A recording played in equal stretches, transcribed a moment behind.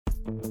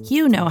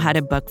You know how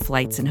to book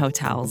flights and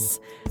hotels.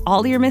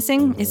 All you're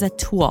missing is a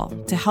tool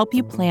to help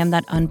you plan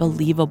that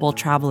unbelievable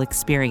travel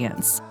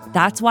experience.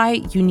 That's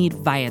why you need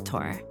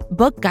Viator.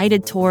 Book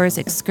guided tours,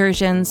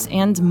 excursions,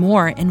 and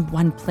more in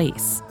one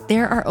place.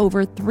 There are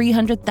over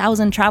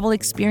 300,000 travel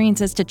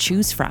experiences to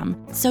choose from,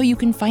 so you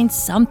can find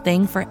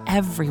something for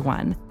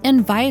everyone.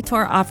 And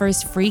Viator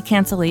offers free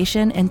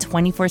cancellation and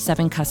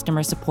 24/7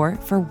 customer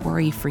support for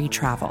worry-free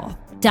travel.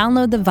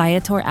 Download the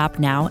Viator app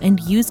now and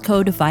use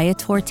code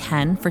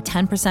Viator10 for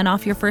 10%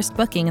 off your first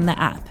booking in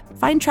the app.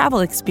 Find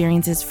travel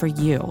experiences for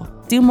you.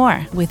 Do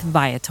more with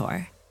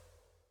Viator.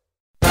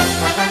 That's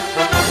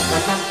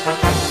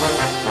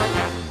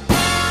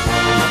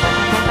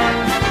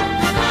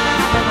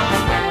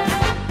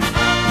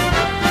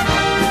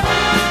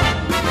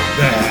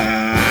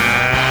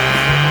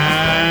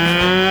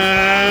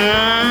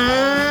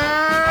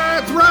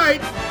right.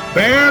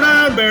 Bear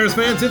down, Bears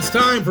fans. It's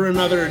time for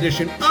another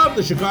edition of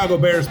the Chicago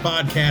Bears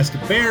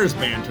podcast, Bears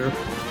Banter,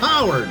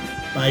 powered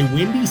by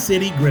Windy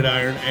City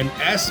Gridiron and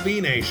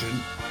SB Nation.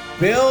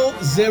 Bill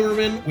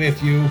Zimmerman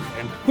with you.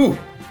 And whew,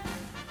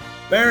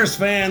 Bears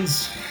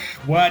fans,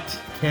 what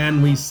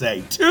can we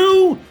say?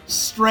 2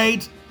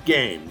 straight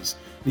games.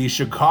 The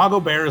Chicago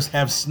Bears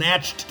have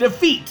snatched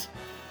defeat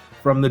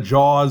from the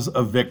jaws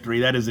of victory.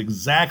 That is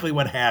exactly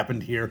what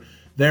happened here.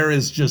 There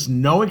is just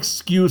no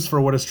excuse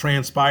for what has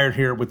transpired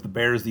here with the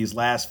Bears these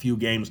last few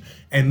games.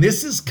 And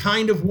this is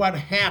kind of what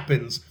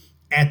happens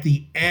at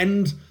the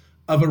end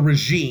of a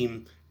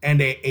regime and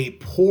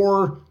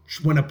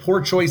when a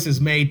poor choice is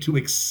made to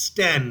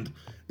extend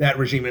that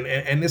regime.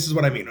 And this is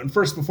what I mean. And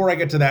first, before I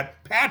get to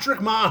that, Patrick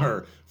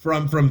Meagher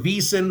from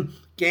VSiN,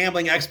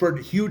 gambling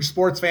expert, huge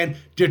sports fan,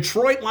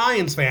 Detroit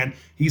Lions fan.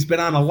 He's been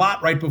on a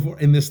lot right before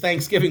in this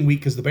Thanksgiving week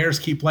because the Bears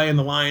keep playing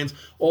the Lions.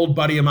 Old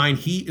buddy of mine,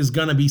 he is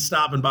going to be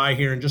stopping by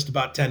here in just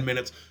about 10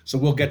 minutes. So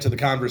we'll get to the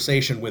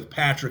conversation with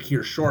Patrick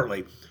here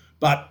shortly.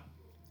 But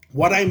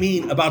what I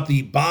mean about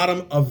the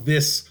bottom of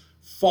this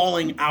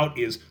falling out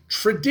is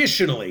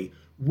traditionally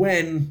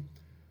when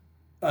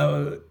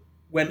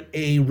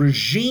a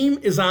regime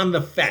is on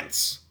the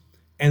fence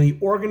and the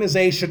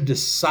organization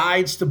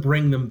decides to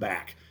bring them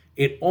back,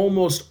 it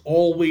almost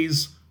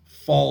always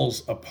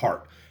falls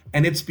apart.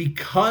 And it's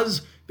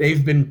because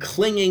they've been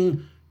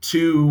clinging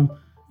to,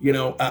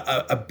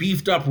 a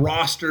beefed up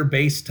roster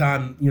based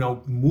on,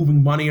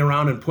 moving money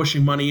around and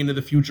pushing money into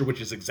the future,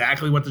 which is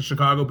exactly what the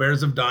Chicago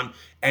Bears have done.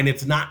 And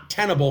it's not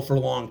tenable for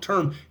long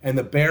term. And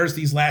the Bears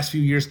these last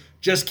few years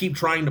just keep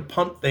trying to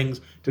pump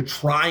things to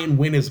try and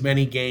win as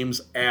many games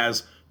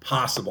as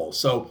possible.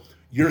 So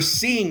you're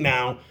seeing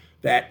now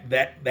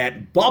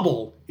that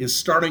bubble is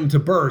starting to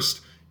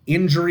burst.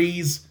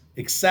 Injuries,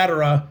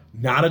 etc.,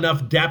 not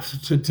enough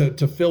depth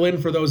to fill in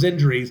for those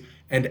injuries,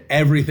 and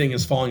everything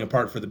is falling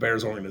apart for the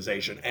Bears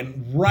organization.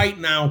 And right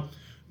now,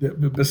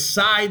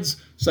 besides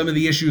some of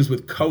the issues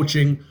with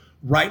coaching,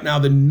 right now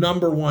the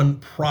number one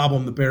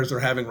problem the Bears are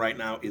having right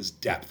now is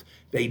depth.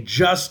 They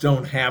just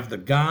don't have the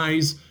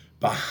guys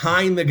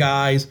behind the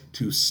guys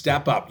to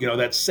step up.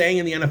 That saying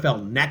in the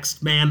NFL,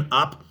 next man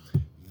up.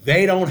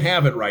 They don't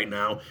have it right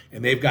now,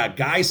 and they've got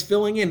guys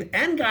filling in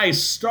and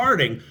guys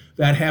starting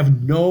that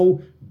have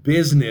no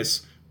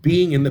business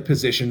being in the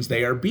positions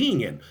they are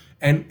being in.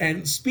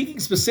 And speaking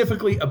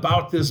specifically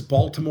about this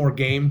Baltimore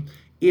game,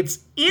 it's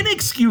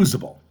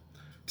inexcusable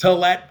to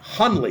let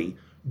Hundley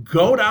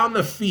go down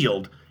the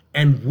field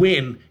and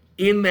win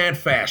in that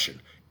fashion.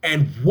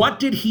 And what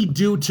did he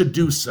do to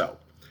do so?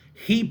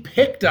 He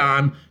picked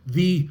on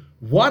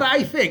what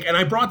I think, and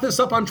I brought this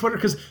up on Twitter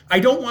because I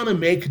don't want to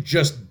make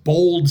just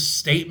bold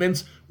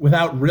statements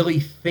without really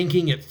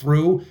thinking it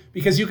through,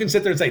 because you can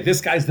sit there and say,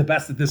 this guy's the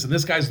best at this and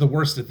this guy's the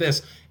worst at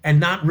this, and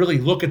not really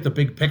look at the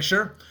big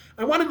picture.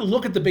 I wanted to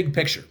look at the big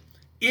picture.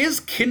 Is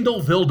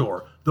Kindle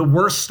Vildor the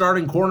worst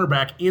starting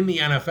cornerback in the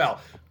NFL?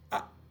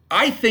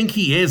 I think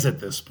he is at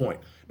this point.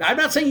 Now, I'm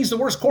not saying he's the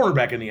worst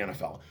cornerback in the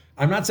NFL.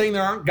 I'm not saying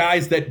there aren't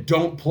guys that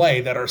don't play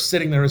that are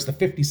sitting there as the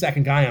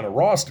 52nd guy on a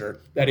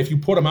roster that if you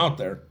put them out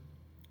there,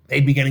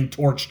 they'd be getting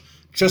torched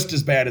just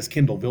as bad as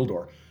Kindle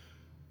Vildor.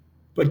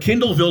 But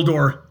Kindle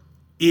Vildor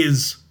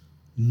is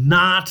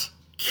not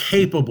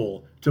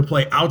capable to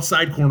play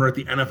outside corner at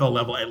the NFL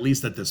level, at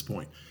least at this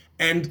point.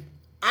 And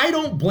I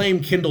don't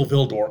blame Kindle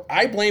Vildor.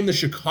 I blame the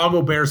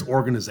Chicago Bears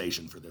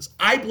organization for this.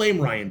 I blame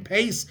Ryan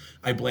Pace.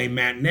 I blame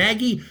Matt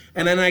Nagy.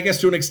 And then I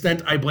guess to an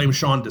extent, I blame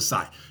Sean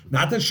Desai.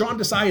 Not that Sean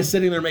Desai is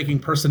sitting there making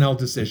personnel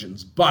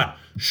decisions, but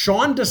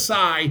Sean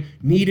Desai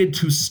needed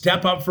to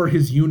step up for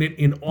his unit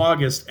in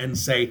August and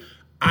say,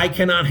 I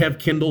cannot have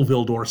Kindle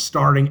Vildor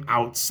starting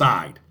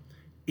outside.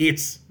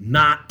 It's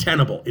not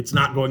tenable. It's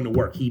not going to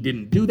work. He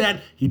didn't do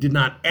that. He did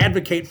not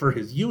advocate for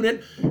his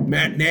unit.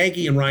 Matt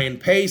Nagy and Ryan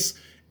Pace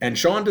and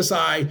Sean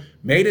Desai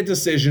made a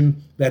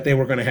decision that they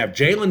were going to have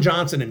Jalen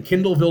Johnson and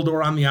Kindle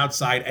Vildor on the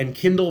outside, and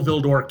Kindle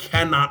Vildor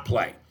cannot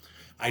play.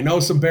 I know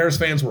some Bears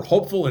fans were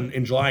hopeful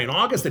in July and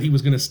August that he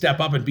was going to step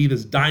up and be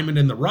this diamond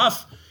in the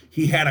rough.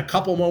 He had a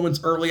couple moments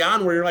early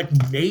on where you're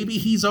like, maybe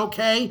he's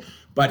okay,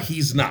 but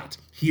he's not.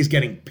 He's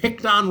getting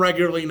picked on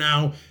regularly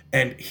now,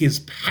 and his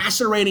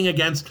passer rating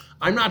against,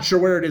 I'm not sure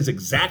where it is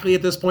exactly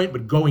at this point,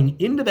 but going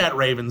into that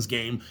Ravens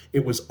game,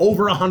 it was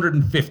over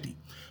 150.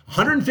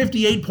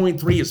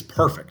 158.3 is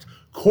perfect.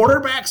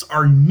 Quarterbacks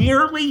are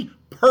nearly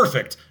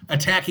perfect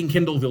attacking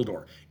Kindle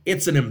Vildor.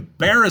 It's an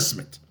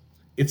embarrassment.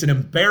 It's an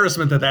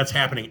embarrassment that that's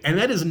happening, and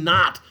that is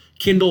not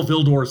Kindle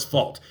Vildor's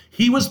fault.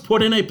 He was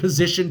put in a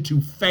position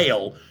to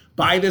fail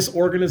by this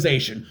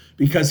organization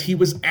because he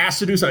was asked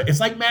to do something.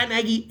 It's like Matt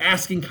Nagy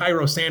asking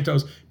Cairo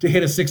Santos to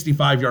hit a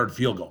 65-yard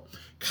field goal.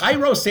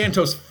 Cairo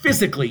Santos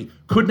physically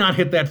could not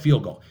hit that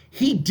field goal.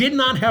 He did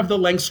not have the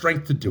length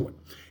strength to do it.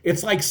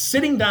 It's like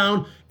sitting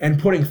down and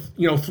putting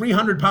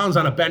 300 pounds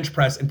on a bench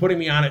press and putting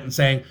me on it and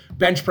saying,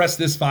 bench press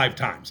this 5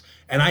 times.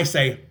 And I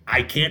say,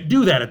 I can't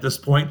do that at this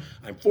point.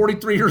 I'm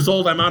 43 years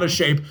old. I'm out of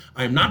shape.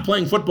 I'm not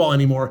playing football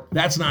anymore.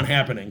 That's not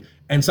happening.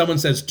 And someone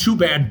says, too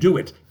bad, do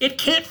it. It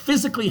can't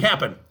physically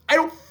happen. I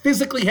don't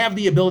physically have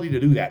the ability to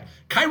do that.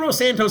 Cairo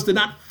Santos did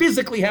not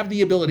physically have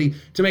the ability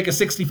to make a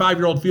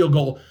 65-year-old field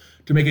goal,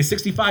 to make a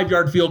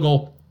 65-yard field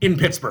goal in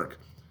Pittsburgh.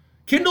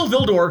 Kindle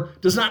Vildor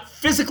does not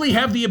physically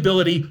have the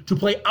ability to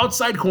play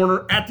outside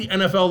corner at the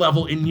NFL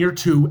level in year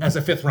 2 as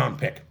a 5th-round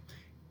pick.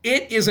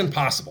 It isn't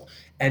possible.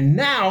 And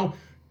now,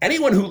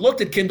 anyone who looked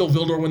at Kindle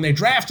Vildor when they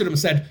drafted him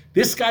said,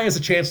 this guy has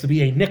a chance to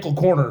be a nickel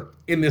corner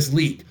in this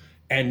league.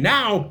 And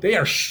now they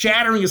are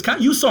shattering his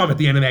confidence. You saw him at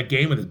the end of that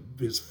game with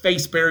his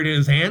face buried in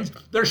his hands.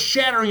 They're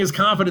shattering his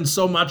confidence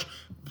so much,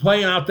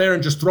 playing out there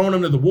and just throwing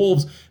him to the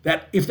wolves,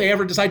 that if they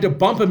ever decide to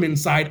bump him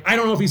inside, I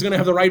don't know if he's going to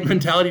have the right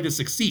mentality to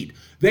succeed.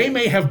 They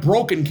may have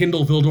broken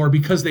Kindle Vildor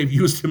because they've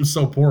used him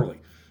so poorly.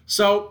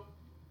 So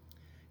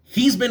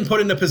he's been put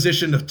in a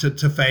position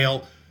to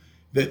fail.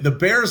 The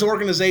Bears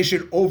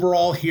organization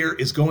overall here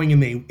is going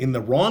in the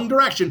wrong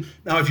direction.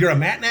 Now, if you're a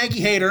Matt Nagy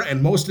hater,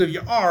 and most of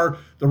you are,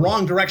 the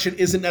wrong direction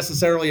isn't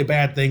necessarily a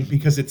bad thing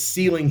because it's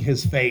sealing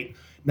his fate.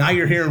 Now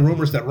you're hearing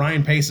rumors that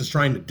Ryan Pace is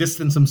trying to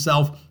distance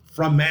himself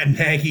from Matt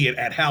Nagy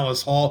at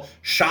Hallis Hall.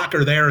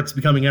 Shocker there. It's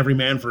becoming every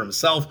man for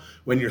himself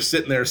when you're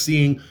sitting there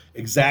seeing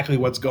exactly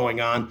what's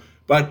going on.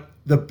 But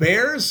the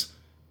Bears,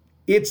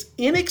 it's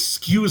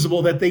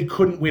inexcusable that they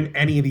couldn't win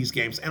any of these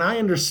games. And I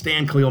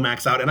understand Khalil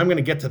Mack's out, and I'm going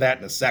to get to that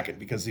in a second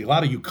because a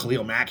lot of you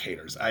Khalil Mack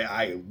haters,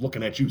 I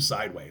looking at you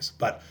sideways.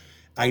 But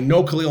I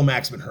know Khalil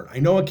Mack's been hurt. I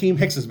know Akeem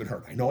Hicks has been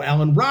hurt. I know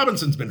Allen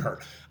Robinson's been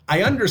hurt.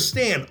 I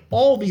understand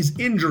all these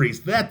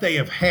injuries that they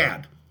have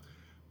had,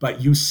 but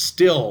you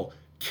still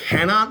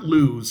cannot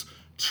lose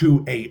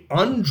to a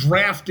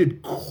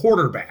undrafted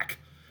quarterback,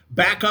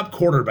 backup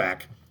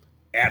quarterback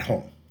at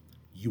home.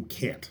 You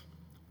can't.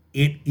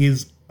 It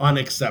is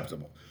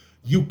unacceptable.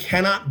 You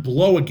cannot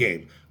blow a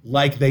game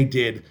like they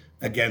did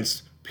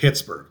against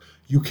Pittsburgh.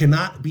 You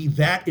cannot be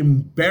that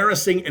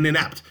embarrassing and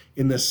inept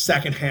in the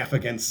second half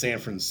against San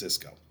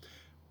Francisco.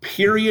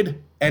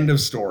 Period. End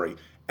of story.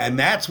 And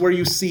that's where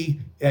you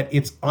see that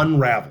it's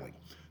unraveling.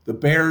 The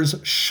Bears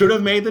should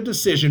have made the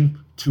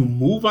decision to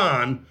move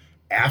on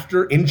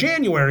in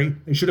January.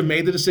 They should have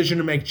made the decision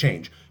to make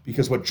change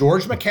because what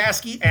George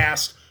McCaskey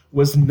asked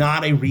was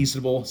not a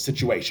reasonable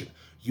situation.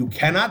 You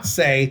cannot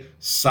say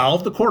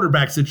solve the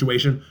quarterback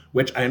situation,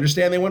 which I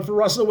understand they went for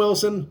Russell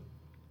Wilson.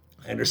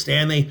 I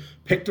understand they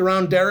picked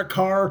around Derek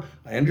Carr.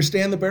 I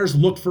understand the Bears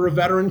looked for a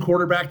veteran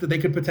quarterback that they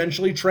could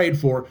potentially trade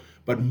for.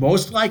 But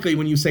most likely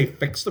when you say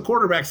fix the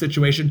quarterback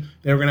situation,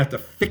 they're going to have to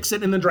fix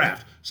it in the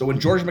draft. So when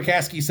George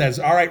McCaskey says,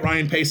 all right,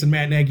 Ryan Pace and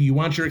Matt Nagy, you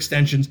want your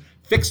extensions,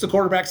 fix the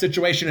quarterback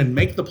situation and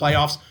make the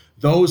playoffs,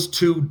 those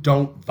two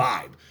don't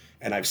vibe.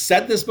 And I've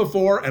said this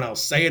before and I'll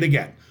say it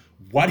again.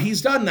 What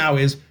he's done now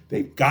is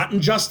they've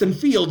gotten Justin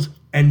Fields,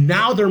 and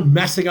now they're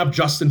messing up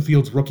Justin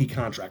Fields' rookie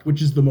contract,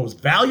 which is the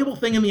most valuable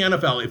thing in the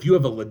NFL. If you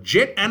have a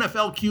legit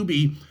NFL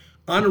QB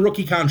on a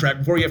rookie contract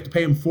before you have to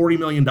pay him $40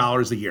 million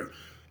a year.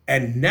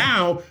 And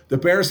now the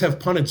Bears have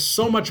punted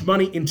so much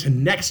money into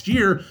next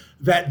year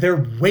that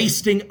they're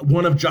wasting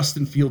one of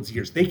Justin Fields'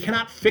 years. They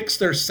cannot fix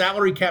their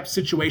salary cap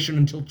situation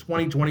until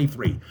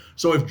 2023.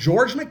 So if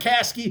George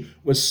McCaskey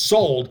was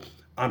sold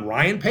on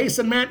Ryan Pace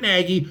and Matt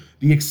Nagy,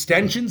 the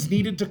extensions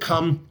needed to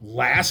come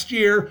last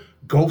year.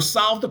 Go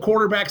solve the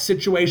quarterback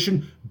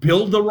situation,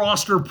 build the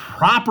roster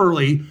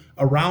properly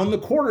around the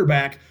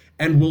quarterback,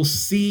 and we'll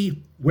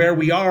see where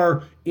we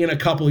are in a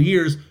couple of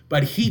years.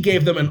 But he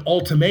gave them an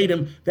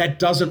ultimatum that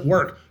doesn't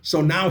work.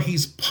 So now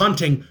he's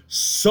punting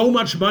so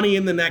much money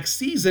in the next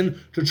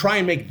season to try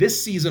and make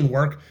this season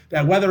work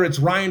that whether it's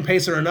Ryan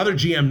Pace or another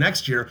GM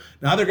next year,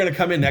 now they're going to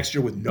come in next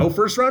year with no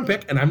first-round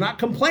pick. And I'm not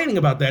complaining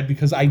about that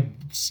because I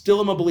still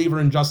am a believer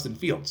in Justin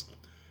Fields.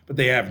 But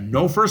they have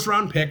no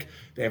first-round pick.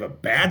 They have a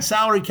bad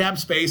salary cap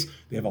space.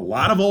 They have a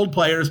lot of old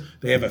players.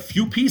 They have a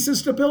few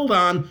pieces to build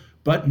on,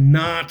 but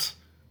not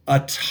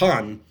a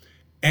ton.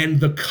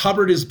 And the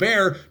cupboard is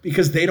bare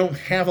because they don't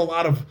have a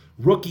lot of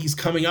rookies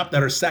coming up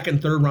that are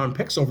second, third round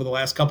picks over the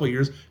last couple of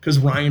years because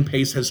Ryan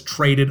Pace has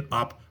traded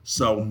up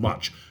so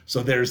much.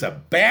 So there's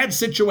a bad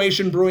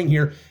situation brewing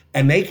here,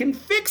 and they can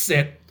fix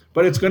it,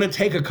 but it's going to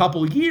take a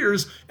couple of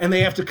years, and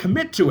they have to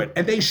commit to it.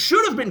 And they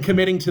should have been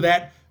committing to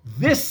that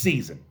this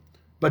season.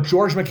 But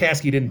George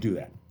McCaskey didn't do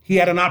that. He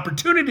had an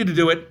opportunity to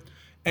do it,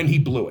 and he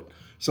blew it.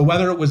 So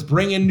whether it was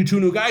bring in 2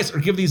 new guys or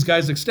give these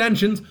guys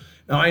extensions,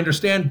 now I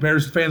understand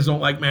Bears fans don't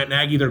like Matt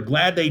Nagy. They're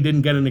glad they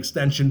didn't get an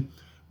extension,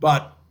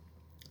 but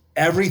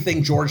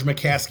everything George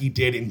McCaskey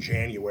did in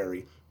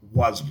January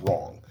was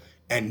wrong.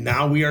 And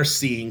now we are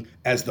seeing,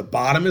 as the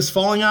bottom is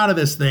falling out of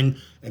this thing,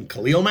 and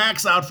Khalil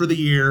Mack's out for the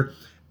year,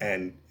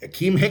 and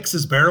Akeem Hicks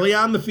is barely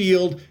on the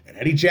field, and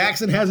Eddie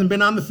Jackson hasn't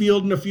been on the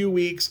field in a few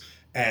weeks,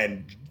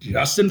 and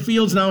Justin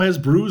Fields now has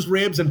bruised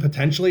ribs and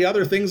potentially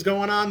other things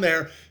going on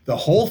there. The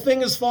whole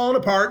thing is falling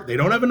apart. They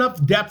don't have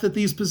enough depth at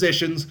these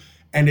positions,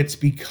 and it's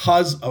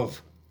because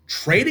of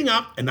trading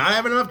up and not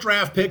having enough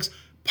draft picks,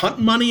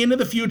 punting money into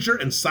the future,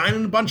 and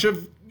signing a bunch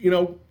of,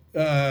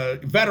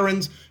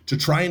 veterans to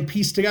try and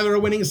piece together a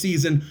winning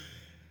season.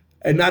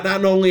 And not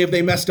only have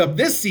they messed up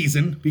this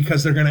season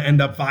because they're going to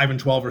end up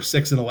 5-12 or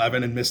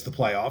 6-11 and miss the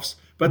playoffs,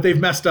 but they've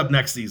messed up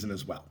next season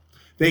as well.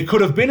 They could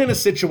have been in a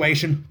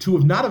situation to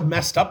have not have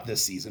messed up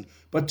this season,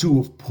 but to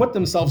have put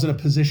themselves in a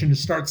position to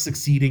start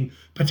succeeding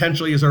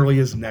potentially as early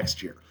as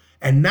next year.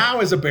 And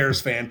now as a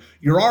Bears fan,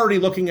 you're already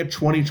looking at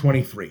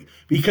 2023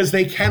 because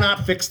they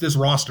cannot fix this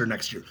roster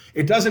next year.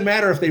 It doesn't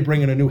matter if they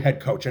bring in a new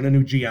head coach and a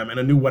new GM and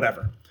a new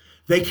whatever.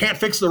 They can't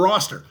fix the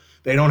roster.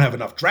 They don't have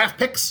enough draft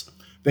picks.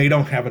 They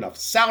don't have enough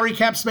salary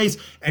cap space.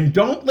 And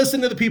don't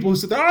listen to the people who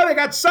said, they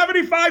got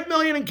 $75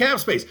 million in cap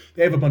space.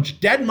 They have a bunch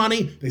of dead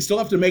money. They still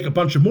have to make a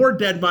bunch of more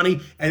dead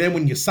money. And then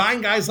when you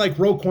sign guys like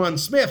Roquan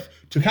Smith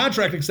to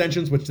contract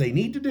extensions, which they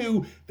need to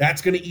do,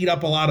 that's going to eat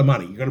up a lot of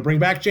money. You're going to bring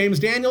back James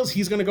Daniels.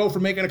 He's going to go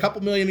from making a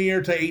couple million a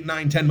year to 8,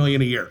 9, 10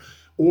 million a year.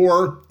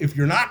 Or if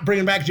you're not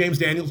bringing back James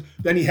Daniels,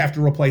 then you have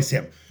to replace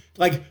him.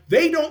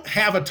 They don't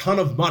have a ton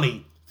of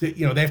money.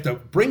 They have to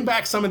bring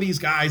back some of these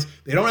guys.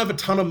 They don't have a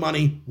ton of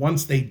money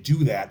once they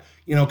do that.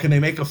 Can they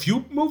make a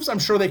few moves? I'm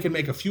sure they can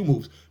make a few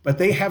moves, but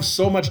they have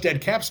so much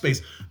dead cap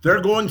space. They're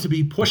going to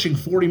be pushing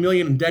 $40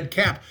 million in dead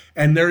cap,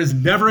 and there is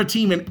never a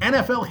team in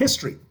NFL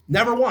history,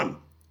 never one,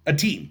 a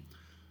team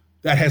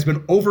that has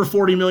been over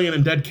 $40 million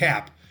in dead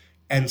cap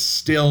and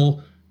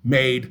still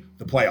made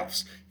the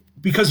playoffs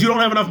because you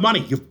don't have enough money.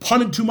 You've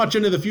punted too much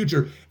into the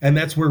future, and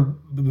that's where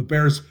the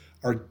Bears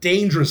are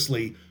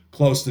dangerously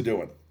close to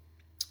doing.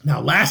 Now,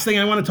 last thing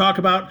I want to talk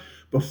about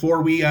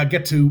before we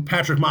get to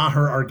Patrick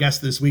Meagher, our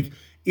guest this week,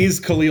 is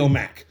Khalil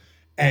Mack.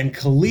 And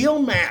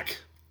Khalil Mack,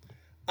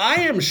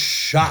 I am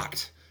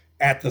shocked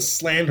at the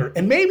slander.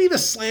 And maybe the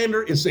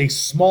slander is a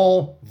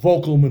small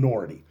vocal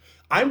minority.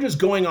 I'm just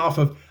going off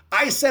of,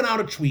 I sent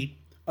out a tweet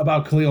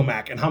about Khalil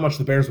Mack and how much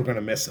the Bears were going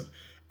to miss him.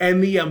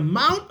 And the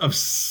amount of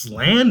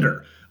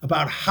slander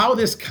about how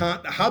this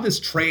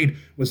trade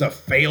was a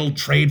failed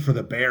trade for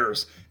the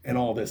Bears and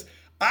all this,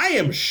 I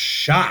am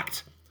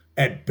shocked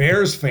at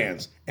Bears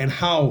fans and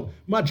how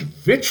much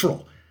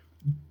vitriol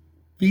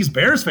these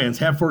Bears fans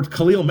have for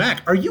Khalil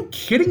Mack. Are you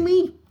kidding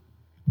me?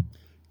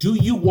 Do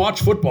you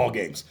watch football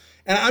games?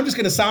 And I'm just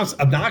going to sound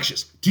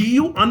obnoxious. Do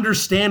you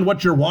understand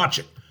what you're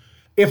watching?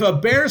 If a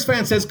Bears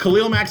fan says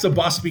Khalil Mack's a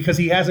bust because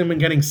he hasn't been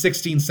getting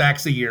 16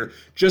 sacks a year,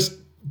 just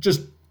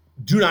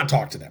do not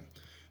talk to them.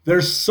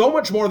 There's so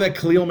much more that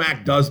Khalil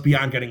Mack does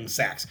beyond getting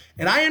sacks.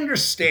 And I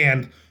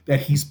understand that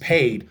he's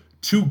paid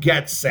to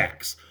get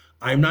sacks.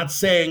 I'm not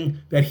saying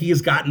that he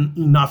has gotten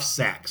enough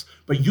sacks,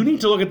 but you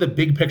need to look at the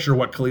big picture of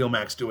what Khalil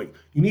Mack's doing.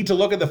 You need to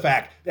look at the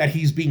fact that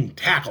he's being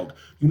tackled.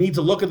 You need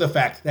to look at the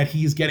fact that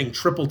he's getting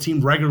triple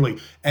teamed regularly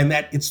and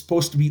that it's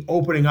supposed to be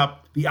opening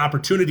up the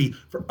opportunity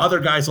for other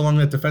guys along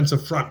that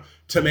defensive front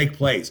to make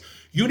plays.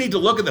 You need to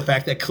look at the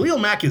fact that Khalil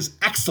Mack is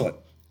excellent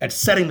at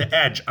setting the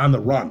edge on the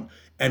run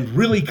and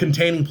really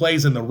containing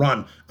plays in the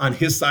run on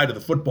his side of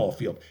the football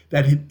field.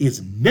 That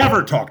is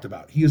never talked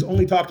about. He is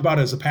only talked about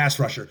as a pass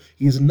rusher.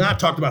 He has not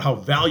talked about how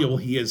valuable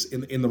he is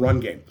in the run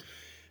game.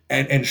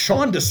 And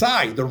Sean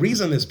Desai, the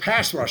reason this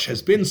pass rush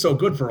has been so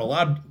good for a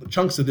lot of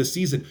chunks of this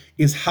season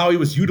is how he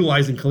was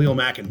utilizing Khalil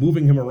Mack and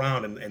moving him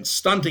around and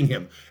stunting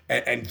him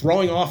and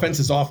throwing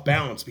offenses off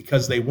balance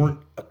because they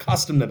weren't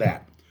accustomed to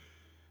that.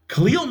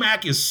 Khalil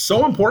Mack is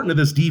so important to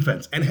this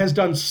defense and has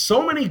done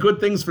so many good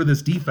things for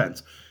this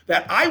defense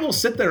that I will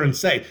sit there and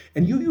say,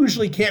 and you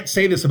usually can't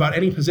say this about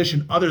any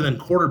position other than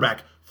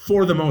quarterback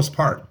for the most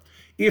part.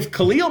 If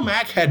Khalil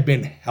Mack had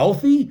been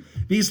healthy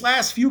these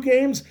last few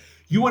games,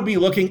 you would be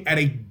looking at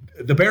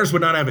the Bears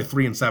would not have a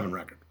 3-7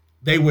 record.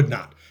 They would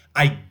not.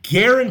 I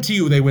guarantee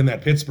you they win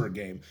that Pittsburgh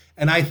game.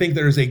 And I think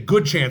there's a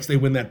good chance they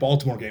win that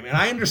Baltimore game. And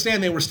I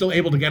understand they were still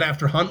able to get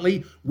after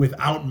Huntley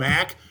without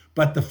Mack.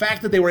 But the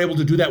fact that they were able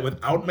to do that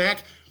without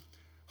Mack,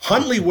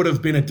 Huntley would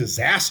have been a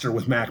disaster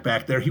with Mack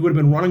back there. He would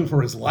have been running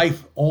for his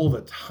life all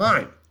the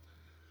time.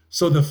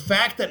 So the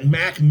fact that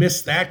Mack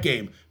missed that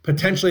game,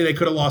 potentially they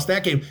could have lost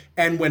that game.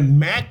 And when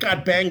Mack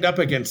got banged up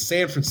against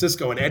San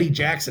Francisco and Eddie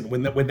Jackson,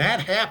 when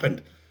that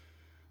happened,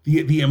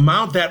 the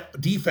amount that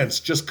defense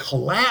just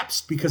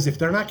collapsed because if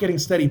they're not getting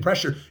steady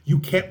pressure, you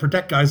can't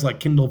protect guys like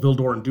Kindle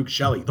Vildor and Duke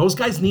Shelley. Those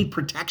guys need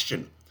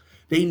protection.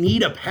 They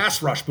need a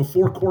pass rush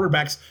before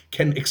quarterbacks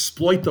can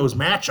exploit those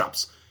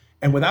matchups.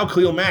 And without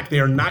Khalil Mack, they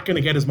are not going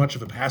to get as much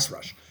of a pass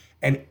rush.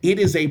 And it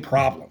is a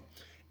problem.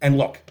 And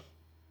look,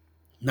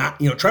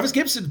 Travis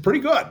Gibson's pretty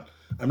good.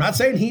 I'm not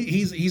saying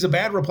he's a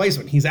bad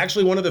replacement. He's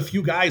actually one of the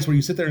few guys where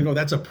you sit there and go,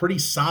 that's a pretty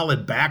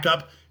solid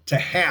backup to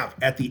have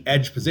at the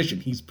edge position.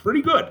 He's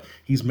pretty good.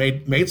 He's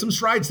made some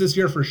strides this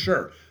year for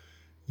sure.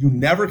 You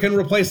never can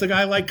replace a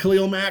guy like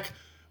Khalil Mack,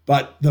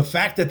 but the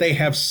fact that they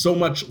have so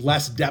much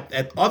less depth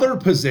at other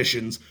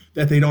positions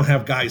that they don't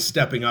have guys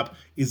stepping up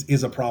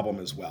is a problem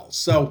as well.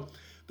 So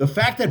the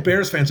fact that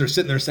Bears fans are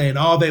sitting there saying,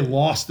 oh, they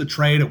lost the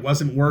trade, it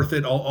wasn't worth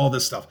it, all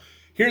this stuff.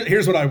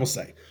 Here's what I will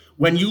say.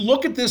 When you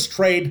look at this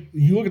trade,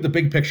 you look at the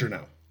big picture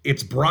now.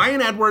 It's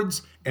Bryan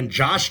Edwards and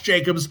Josh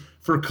Jacobs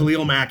for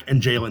Khalil Mack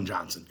and Jalen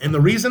Johnson. And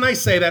the reason I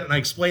say that, and I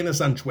explain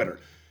this on Twitter,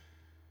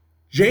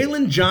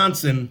 Jalen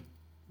Johnson,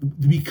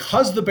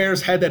 because the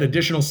Bears had that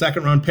additional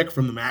second-round pick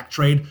from the Mack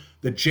trade,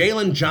 the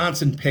Jalen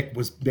Johnson pick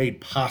was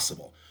made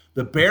possible.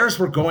 The Bears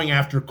were going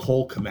after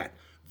Cole Kmet.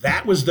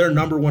 That was their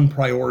number one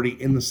priority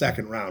in the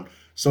second round.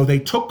 So they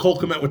took Cole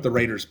Kmet with the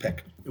Raiders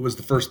pick. It was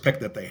the first pick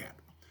that they had.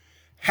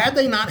 Had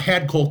they not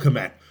had Cole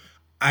Kmet,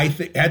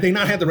 had they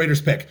not had the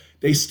Raiders pick,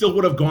 they still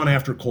would have gone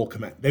after Cole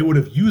Kmet. They would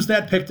have used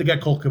that pick to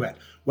get Cole Kmet,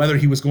 whether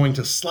he was going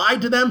to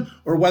slide to them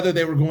or whether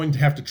they were going to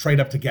have to trade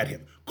up to get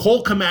him.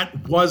 Cole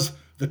Kmet was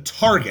the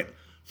target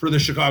for the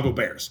Chicago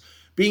Bears.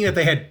 Being that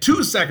they had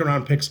 2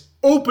 second-round picks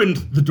opened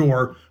the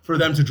door for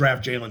them to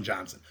draft Jalen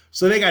Johnson.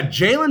 So they got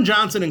Jalen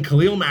Johnson and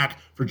Khalil Mack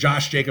for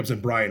Josh Jacobs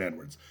and Bryan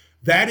Edwards.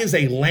 That is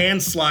a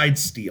landslide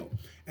steal.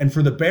 And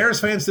for the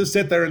Bears fans to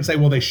sit there and say,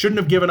 well, they shouldn't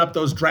have given up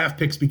those draft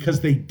picks because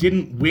they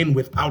didn't win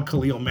without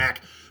Khalil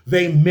Mack.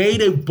 They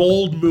made a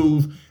bold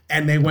move,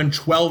 and they went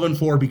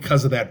 12-4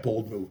 because of that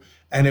bold move.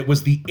 And it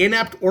was the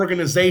inept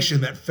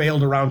organization that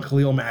failed around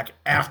Khalil Mack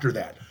after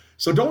that.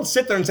 So don't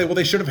sit there and say, well,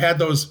 they should have had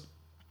those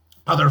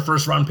other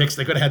first-round picks.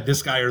 They could have had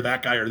this guy or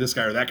that guy or this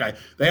guy or that guy.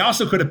 They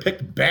also could have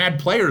picked bad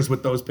players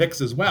with those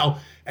picks as well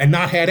and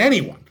not had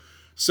anyone.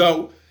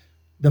 So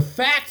the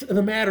fact of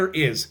the matter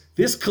is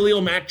this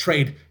Khalil Mack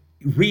trade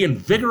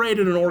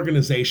reinvigorated an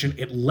organization.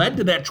 It led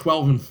to that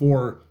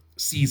 12-4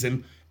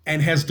 season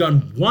and has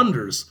done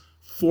wonders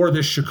for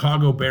this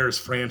Chicago Bears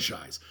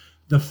franchise.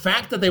 The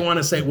fact that they want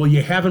to say, well,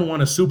 you haven't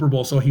won a Super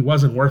Bowl, so he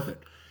wasn't worth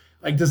it.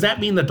 Like, does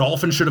that mean the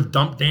Dolphins should have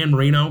dumped Dan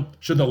Marino?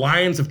 Should the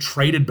Lions have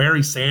traded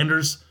Barry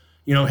Sanders?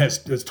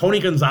 Has Tony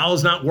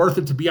Gonzalez not worth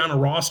it to be on a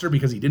roster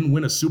because he didn't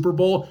win a Super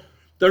Bowl?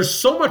 There's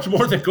so much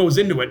more that goes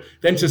into it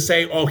than to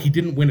say, oh, he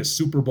didn't win a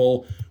Super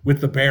Bowl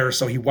with the Bears,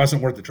 so he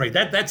wasn't worth the trade.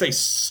 That's a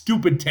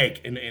stupid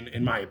take,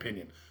 in my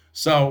opinion.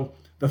 So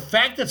the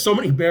fact that so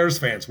many Bears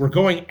fans were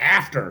going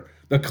after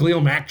the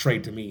Khalil Mack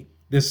trade to me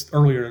this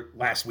earlier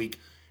last week,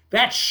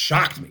 that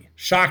shocked me.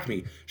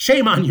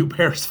 Shame on you,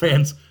 Bears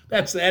fans.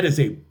 That is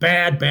a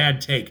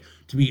bad take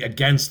to be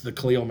against the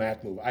Khalil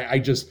Mack move.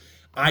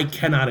 I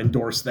cannot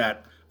endorse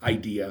that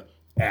idea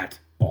at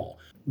all.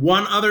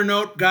 One other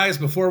note, guys,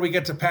 before we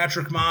get to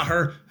Patrick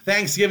Meagher,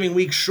 Thanksgiving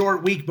week,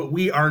 short week, but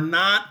we are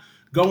not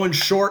going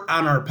short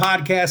on our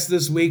podcast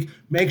this week.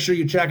 Make sure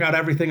you check out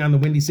everything on the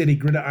Windy City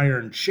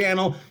Gridiron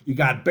channel. You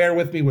got Bear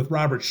With Me with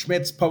Robert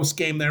Schmidt's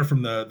post-game there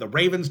from the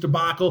Ravens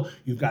debacle.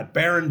 You've got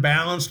Bear and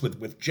Balanced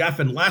with Jeff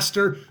and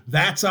Lester.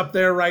 That's up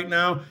there right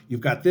now.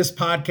 You've got this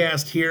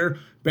podcast here,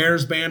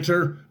 Bears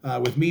Banter,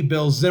 with me,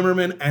 Bill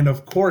Zimmerman. And,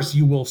 of course,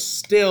 you will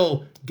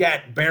still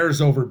get Bears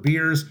Over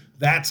Beers.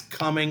 That's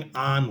coming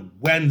on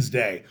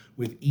Wednesday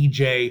with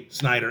EJ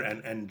Snyder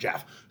and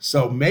Jeff.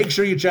 So make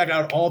sure you check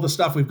out all the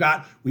stuff we've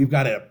got. We've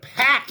got a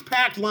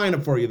packed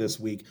lineup for you this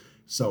week.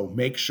 So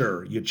make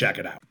sure you check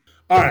it out.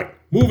 All right,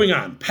 moving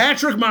on.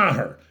 Patrick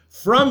Meagher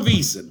from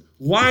VSiN,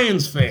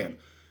 Lions fan.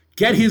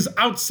 Get his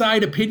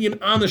outside opinion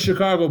on the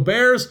Chicago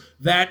Bears.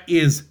 That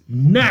is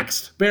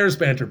next. Bears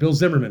Banter. Bill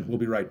Zimmerman will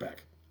be right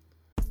back.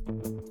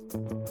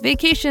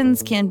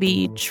 Vacations can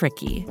be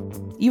tricky.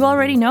 You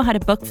already know how to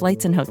book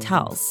flights and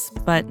hotels,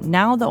 but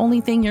now the only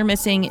thing you're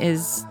missing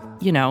is,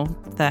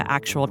 the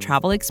actual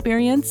travel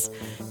experience.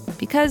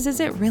 Because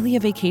is it really a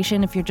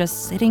vacation if you're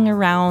just sitting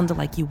around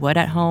like you would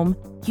at home?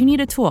 You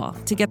need a tool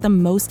to get the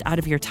most out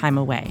of your time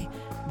away.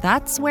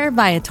 That's where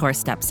Viator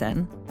steps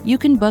in. You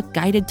can book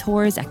guided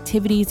tours,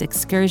 activities,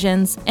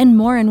 excursions, and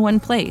more in one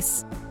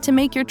place to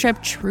make your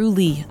trip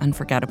truly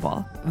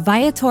unforgettable.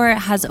 Viator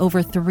has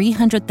over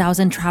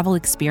 300,000 travel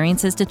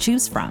experiences to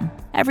choose from.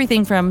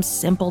 Everything from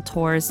simple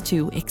tours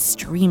to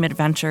extreme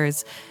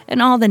adventures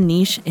and all the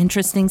niche,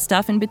 interesting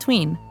stuff in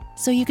between.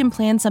 So you can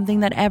plan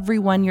something that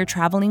everyone you're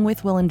traveling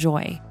with will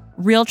enjoy.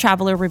 Real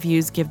traveler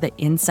reviews give the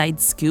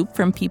inside scoop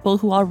from people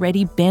who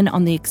already been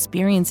on the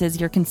experiences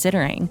you're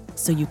considering,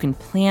 so you can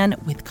plan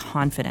with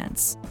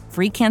confidence.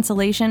 Free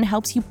cancellation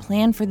helps you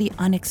plan for the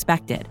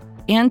unexpected.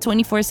 And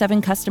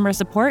 24/7 customer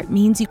support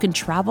means you can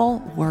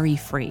travel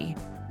worry-free.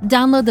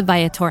 Download the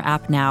Viator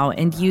app now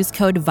and use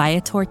code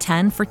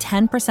Viator10 for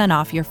 10%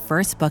 off your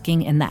first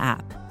booking in the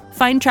app.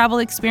 Find travel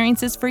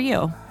experiences for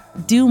you.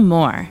 Do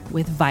more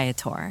with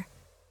Viator.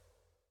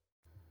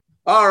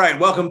 All right,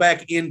 welcome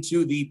back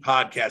into the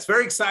podcast.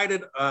 Very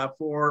excited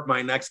for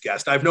my next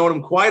guest. I've known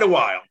him quite a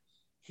while.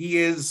 he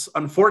is,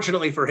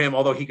 unfortunately for him,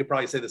 although he could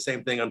probably say the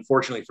same thing,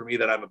 unfortunately for me,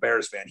 that I'm a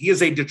Bears fan. He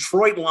is a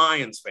Detroit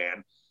Lions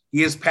fan.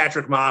 He is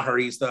Patrick Meagher.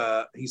 He's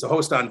a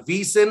host on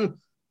VSiN.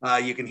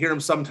 You can hear him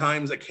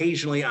sometimes,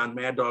 occasionally on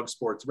Mad Dog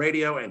Sports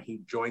Radio, and he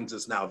joins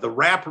us now. The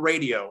Rap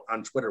Radio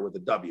on Twitter with a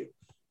W.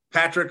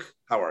 Patrick,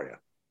 how are you?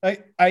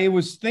 I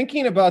was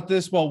thinking about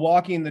this while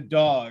walking the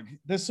dog.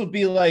 This will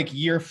be like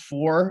year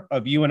 4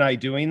 of you and I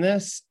doing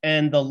this.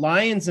 And the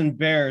Lions and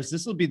Bears,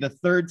 this will be the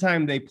 3rd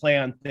time they play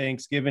on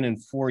Thanksgiving in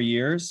 4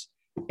 years.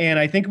 And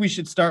I think we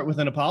should start with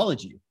an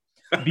apology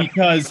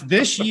because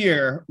this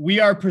year we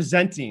are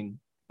presenting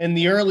in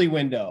the early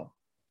window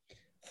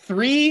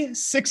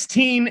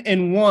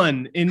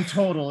 3-16-1 in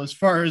total as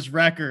far as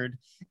record.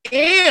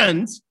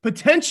 And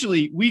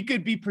potentially we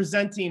could be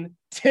presenting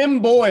Tim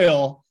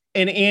Boyle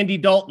and Andy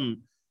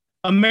Dalton.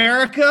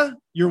 America,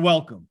 you're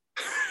welcome.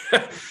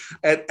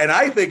 and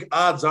I think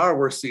odds are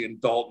we're seeing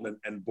Dalton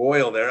and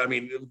Boyle there. I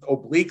mean,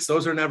 obliques,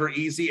 those are never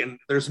easy. And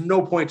there's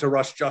no point to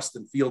rush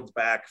Justin Fields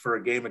back for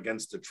a game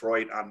against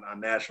Detroit on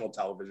national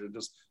television.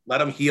 Just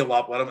let him heal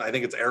up. I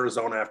think it's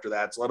Arizona after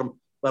that. So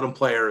let him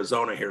play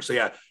Arizona here. So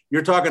yeah,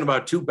 you're talking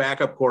about 2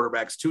 backup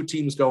quarterbacks, 2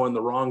 teams going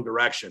the wrong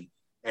direction,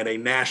 and a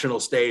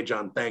national stage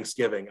on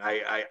Thanksgiving.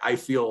 I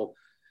feel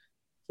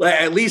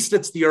at least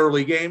it's the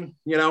early game,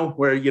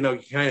 where, you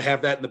kind of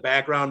have that in the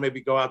background, maybe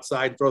go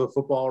outside, throw the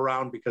football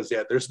around, because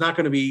there's not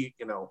going to be,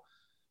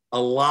 a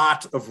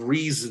lot of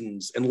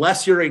reasons,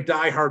 unless you're a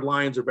diehard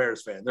Lions or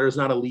Bears fan. There's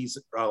not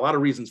a lot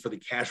of reasons for the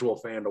casual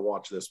fan to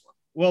watch this one.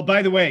 Well,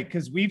 by the way,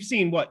 because we've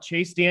seen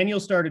Chase Daniel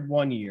started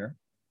 1 year.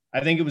 I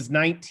think it was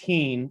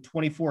 19,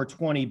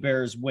 24-20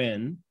 Bears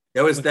win.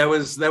 That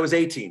was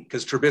 18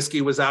 because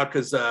Trubisky was out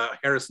because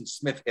Harrison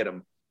Smith hit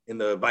him in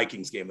the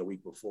Vikings game the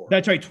week before.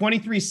 That's right.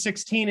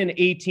 23-16 and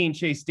 18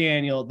 Chase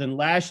Daniel. Then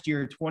last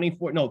year, 19,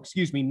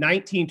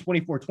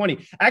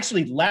 24-20.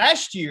 Actually,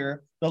 last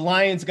year, the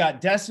Lions got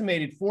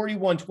decimated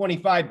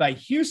 41-25 by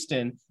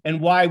Houston.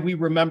 And why we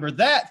remember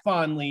that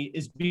fondly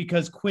is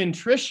because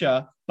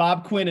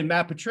Bob Quinn and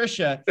Matt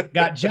Patricia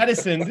got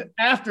jettisoned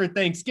after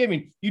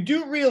Thanksgiving. You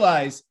do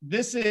realize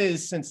this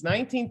is since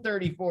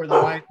 1934, the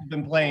Lions have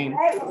been playing.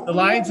 The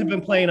Lions have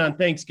been playing on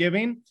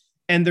Thanksgiving.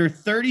 And they're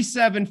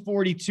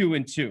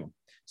 37-42-2.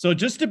 So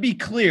just to be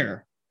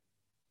clear,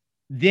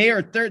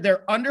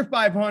 they're under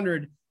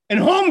 500 in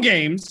home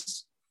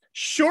games,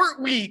 short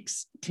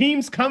weeks,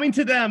 teams coming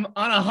to them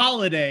on a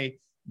holiday.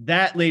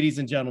 That, ladies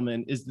and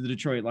gentlemen, is the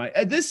Detroit Lions.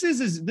 This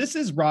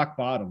is rock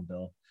bottom,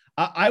 Bill.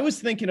 I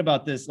was thinking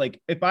about this. Like,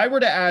 if I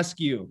were to ask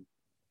you,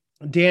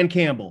 Dan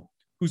Campbell,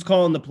 who's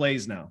calling the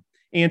plays now,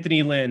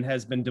 Anthony Lynn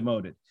has been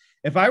demoted.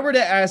 If I were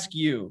to ask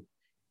you,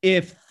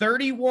 if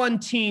 31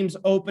 teams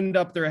opened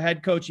up their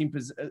head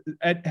coaches,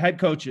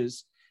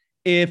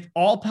 if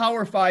all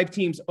Power 5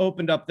 teams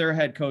opened up their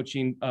head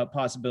coaching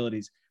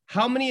possibilities,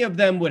 how many of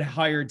them would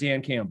hire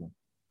Dan Campbell?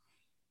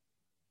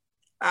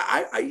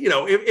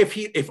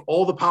 If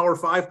all the Power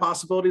 5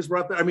 possibilities were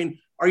out there, I mean,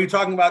 are you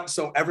talking about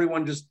so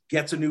everyone just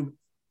gets a new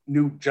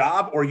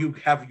job, or you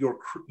have your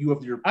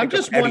I'm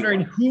just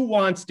wondering who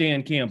wants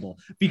Dan Campbell,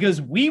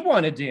 because we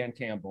wanted Dan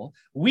Campbell.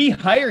 We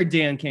hired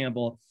Dan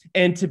Campbell.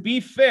 And to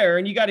be fair,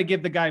 and you got to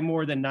give the guy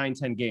more than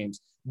 9-10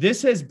 games,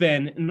 this has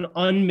been an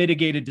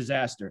unmitigated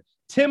disaster.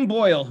 Tim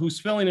Boyle, who's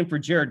filling in for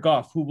Jared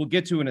Goff, who we'll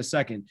get to in a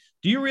second.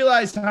 Do you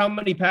realize how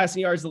many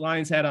passing yards the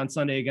Lions had on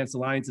Sunday against the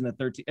Lions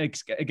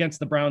against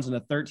the Browns in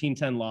a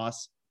 13-10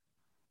 loss?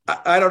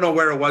 I don't know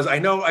where it was. I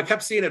know I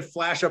kept seeing it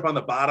flash up on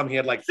the bottom. He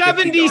had like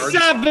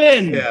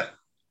 77. Yeah.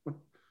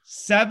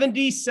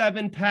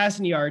 77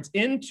 passing yards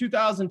in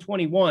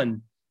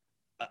 2021.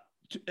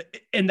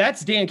 And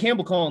that's Dan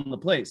Campbell calling the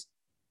plays.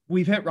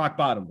 We've hit rock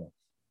bottom, though.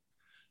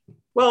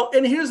 Well,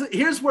 and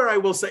here's where I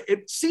will say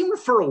it seemed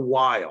for a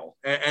while,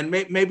 and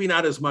maybe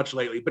not as much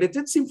lately, but it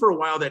did seem for a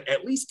while that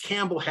at least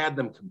Campbell had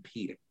them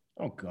competing.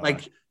 Oh, God.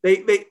 Like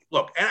they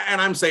look, and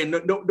I'm saying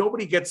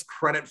nobody gets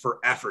credit for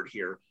effort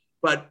here.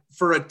 But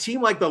for a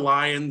team like the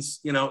Lions,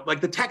 like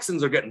the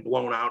Texans are getting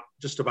blown out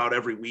just about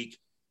every week.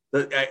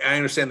 I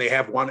understand they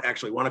have won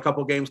a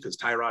couple games because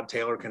Tyrod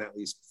Taylor can at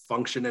least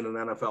function in an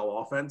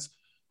NFL offense.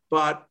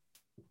 But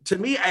to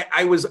me,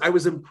 I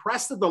was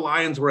impressed that the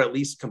Lions were at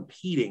least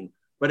competing.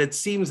 But it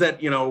seems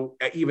that,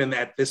 even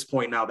at this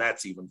point now,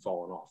 that's even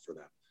fallen off for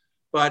them.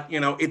 But,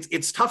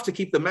 it's tough to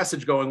keep the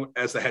message going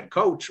as the head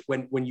coach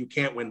when you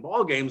can't win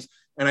ball games.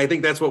 And I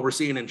think that's what we're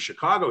seeing in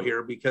Chicago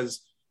here,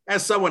 because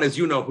as someone, as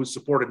who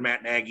supported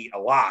Matt Nagy a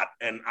lot,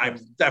 and I'm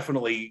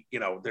definitely,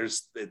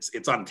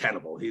 it's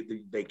untenable.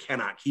 They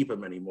cannot keep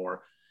him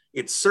anymore.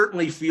 It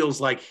certainly feels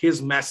like his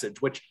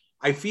message, which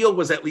I feel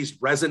was at least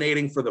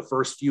resonating for the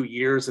first few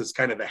years as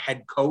kind of the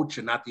head coach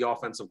and not the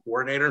offensive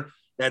coordinator,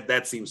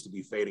 that seems to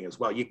be fading as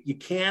well. You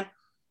can't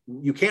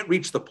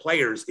reach the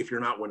players if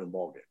you're not winning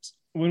ball games.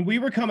 When we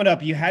were coming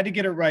up, you had to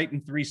get it right in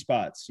 3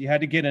 spots. You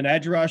had to get an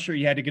edge rusher,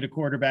 you had to get a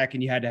quarterback,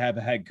 and you had to have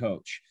a head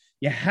coach.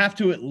 You have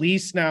to at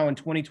least now in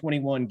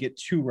 2021 get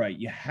 2 right.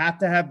 You have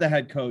to have the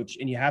head coach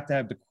and you have to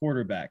have the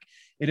quarterback.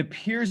 It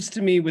appears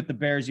to me with the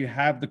Bears, you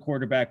have the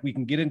quarterback. We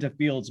can get into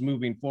Fields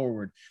moving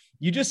forward.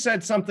 You just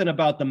said something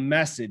about the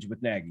message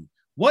with Nagy.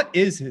 What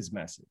is his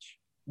message?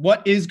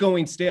 What is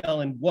going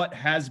stale and what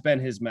has been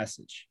his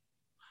message?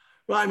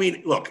 Well, I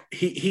mean, look,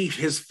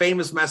 his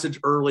famous message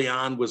early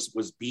on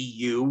was be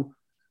you,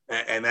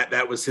 and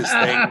that was his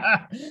thing.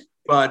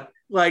 But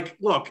like,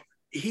 look,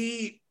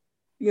 he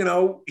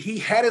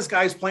had his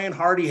guys playing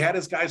hard. He had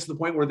his guys to the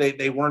point where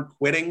they weren't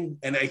quitting.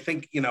 And I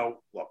think,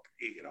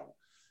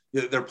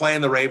 they're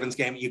playing the Ravens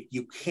game.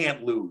 You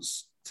can't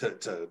lose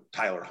to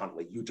Tyler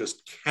Huntley. You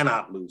just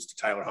cannot lose to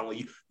Tyler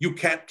Huntley. You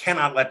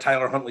cannot let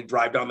Tyler Huntley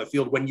drive down the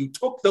field when you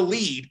took the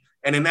lead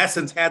and in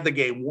essence had the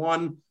game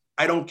won.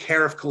 I don't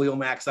care if Khalil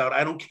Mack's out.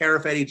 I don't care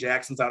if Eddie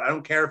Jackson's out. I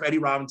don't care if Eddie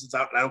Robinson's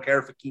out. And I don't care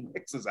if Akeem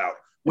Hicks is out,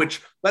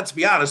 which, let's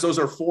be honest, those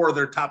are 4 of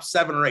their top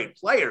 7 or 8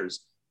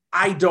 players.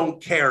 I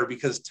don't care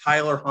because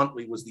Tyler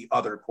Huntley was the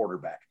other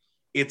quarterback.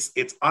 It's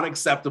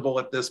unacceptable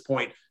at this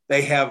point.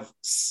 They have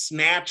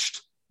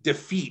snatched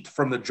defeat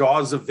from the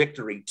jaws of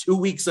victory 2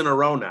 weeks in a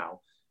row now.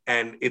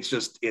 And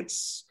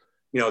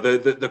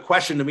the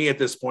question to me at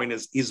this point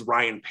is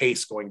Ryan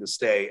Pace going to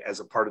stay as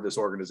a part of this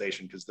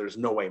organization? Because there's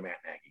no way Matt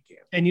Nagy can.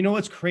 And you know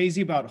what's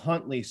crazy about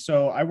Huntley?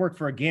 So I work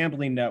for a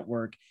gambling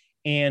network,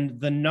 and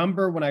the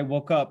number when I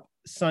woke up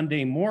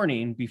Sunday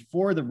morning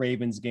before the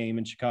Ravens game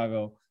in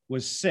Chicago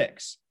was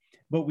 6.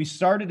 But we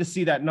started to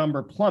see that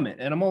number plummet.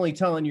 And I'm only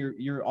telling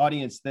your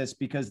audience this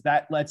because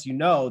that lets you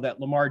know that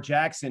Lamar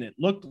Jackson, it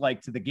looked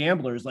like to the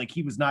gamblers, like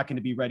he was not going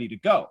to be ready to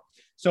go.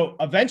 So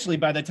eventually,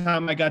 by the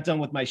time I got done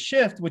with my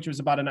shift, which was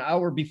about an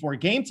hour before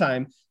game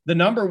time, the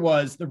number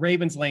was the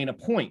Ravens laying a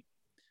point.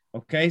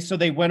 Okay. So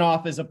they went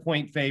off as a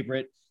point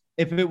favorite.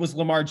 If it was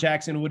Lamar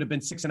Jackson, it would have been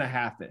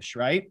 6.5-ish,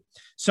 right?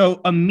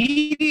 So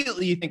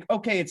immediately you think,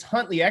 okay, it's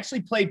Huntley.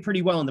 Actually played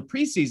pretty well in the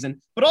preseason,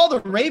 but all the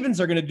Ravens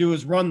are going to do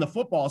is run the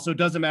football, so it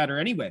doesn't matter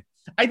anyway.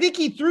 I think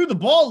he threw the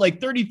ball like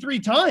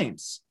 33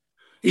 times.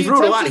 He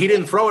threw it a lot. He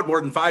didn't throw it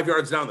more than 5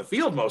 yards down the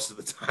field most of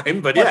the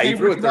time, but yeah, he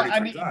threw it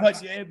 33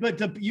 times.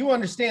 But you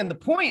understand the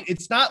point.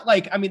 It's not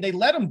like, they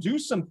let him do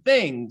some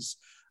things.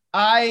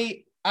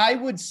 I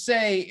would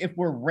say if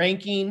we're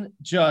ranking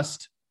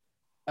just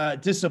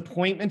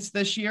disappointments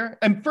this year.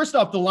 And first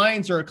off, the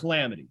Lions are a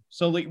calamity,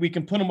 so we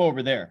can put them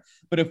over there.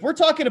 But if we're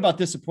talking about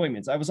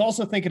disappointments, I was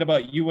also thinking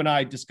about, you and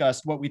I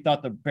discussed what we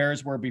thought the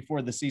Bears were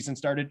before the season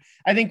started.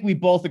 I think we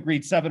both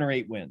agreed 7 or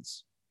 8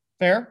 wins.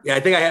 Fair? Yeah,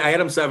 I think I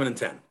had them 7 and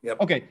 10. Yep.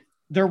 Okay.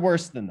 They're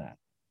worse than that.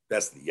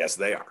 Yes,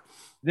 they are.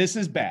 This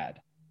is bad.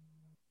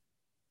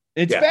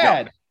 It's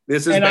bad. No,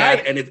 this is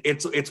bad. And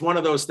it's one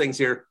of those things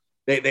here.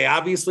 They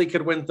obviously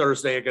could win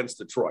Thursday against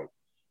Detroit.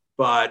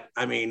 But,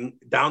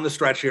 down the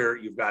stretch here,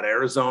 you've got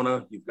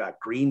Arizona, you've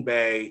got Green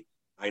Bay.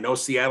 I know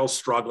Seattle's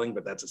struggling,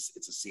 but it's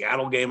a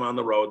Seattle game on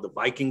the road. The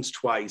Vikings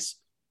twice.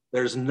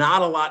 There's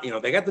not a lot.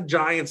 They got the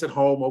Giants at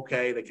home.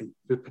 Okay, they can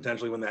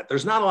potentially win that.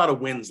 There's not a lot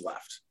of wins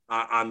left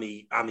on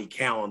the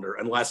calendar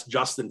unless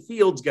Justin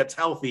Fields gets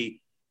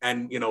healthy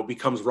and,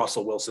 becomes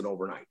Russell Wilson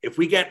overnight. If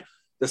we get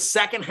the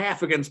second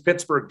half against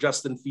Pittsburgh,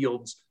 Justin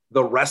Fields,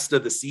 the rest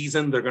of the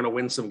season, they're going to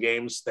win some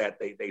games that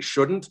they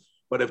shouldn't.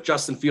 But if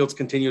Justin Fields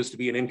continues to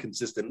be an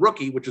inconsistent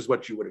rookie, which is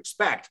what you would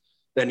expect,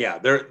 then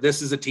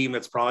this is a team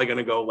that's probably going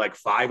to go like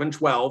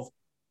 5-12.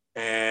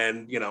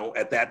 And,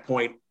 at that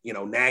point,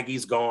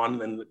 Nagy's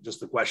gone. And just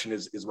the question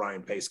is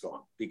Ryan Pace gone?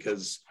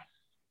 Because,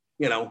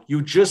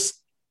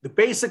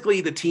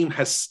 basically the team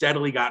has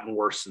steadily gotten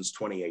worse since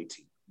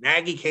 2018.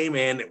 Nagy came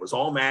in, it was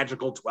all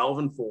magical,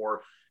 12-4.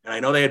 And I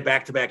know they had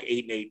back-to-back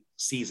 8-8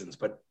 seasons,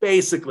 but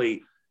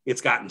basically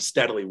it's gotten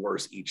steadily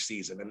worse each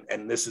season.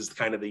 And this is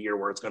kind of the year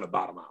where it's going to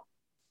bottom out.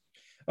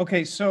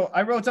 Okay, so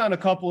I wrote down a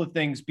couple of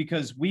things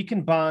because we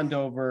can bond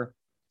over.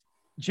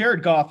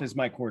 Jared Goff is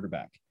my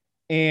quarterback.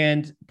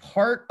 And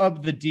part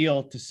of the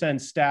deal to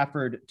send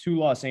Stafford to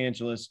Los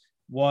Angeles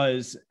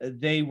was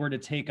they were to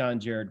take on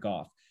Jared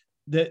Goff.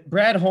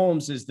 Brad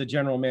Holmes is the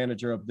general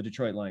manager of the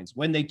Detroit Lions.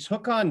 When they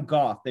took on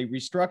Goff, they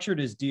restructured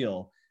his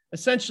deal.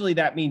 Essentially,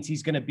 that means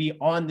he's going to be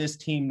on this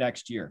team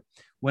next year.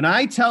 When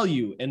I tell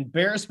you, and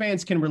Bears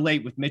fans can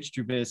relate with Mitch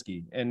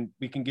Trubisky, and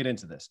we can get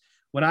into this.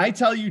 When I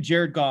tell you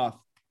Jared Goff,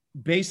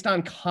 based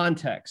on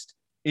context,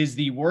 is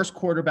the worst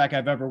quarterback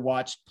I've ever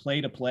watched play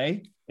to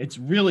play, it's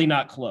really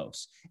not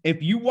close.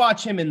 If you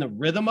watch him in the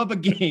rhythm of a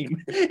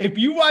game, if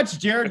you watch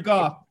Jared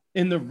Goff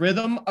in the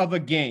rhythm of a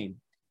game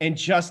and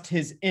just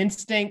his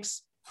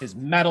instincts, his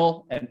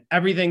mettle, and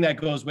everything that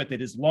goes with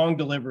it, his long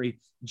delivery,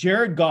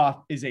 Jared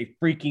Goff is a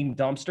freaking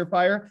dumpster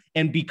fire.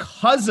 And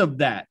because of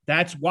that,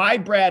 that's why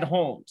Brad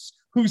Holmes,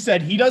 who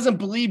said he doesn't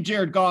believe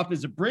Jared Goff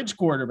is a bridge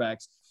quarterback,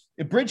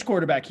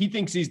 he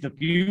thinks he's the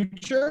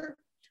future.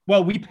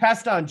 Well, we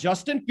passed on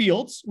Justin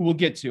Fields, who we'll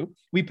get to.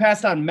 We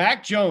passed on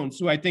Mac Jones,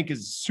 who I think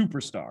is a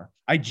superstar.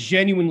 I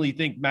genuinely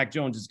think Mac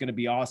Jones is going to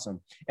be awesome.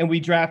 And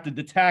we drafted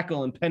the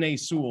tackle in Penei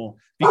Sewell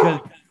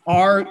because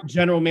our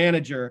general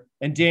manager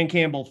and Dan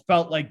Campbell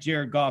felt like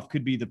Jared Goff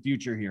could be the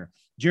future here.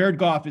 Jared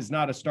Goff is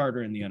not a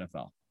starter in the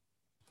NFL.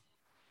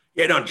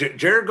 Yeah, no,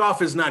 Jared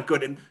Goff is not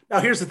good. And now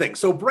here's the thing.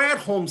 So Brad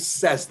Holmes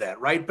says that,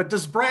 right? But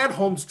does Brad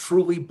Holmes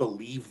truly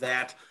believe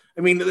that?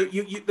 I mean,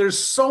 there's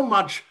so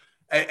much,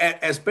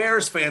 as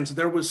Bears fans,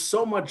 there was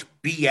so much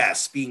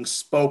BS being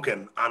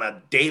spoken on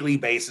a daily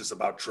basis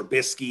about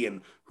Trubisky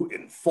and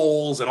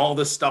Foles and all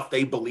this stuff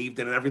they believed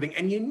in and everything.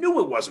 And you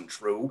knew it wasn't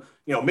true.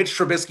 You know, Mitch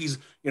Trubisky's,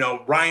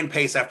 Ryan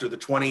Pace after the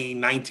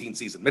 2019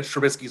 season. Mitch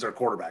Trubisky's our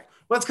quarterback.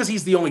 Well, that's because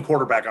he's the only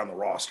quarterback on the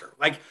roster.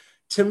 Like,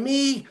 to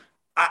me,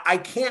 I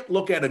can't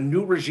look at a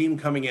new regime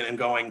coming in and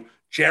going,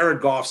 Jared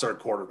Goff's our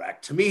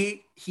quarterback. To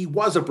me, he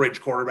was a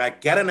bridge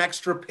quarterback, get an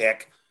extra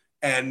pick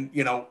and,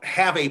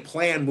 have a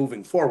plan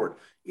moving forward.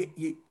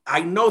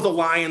 I know the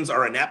Lions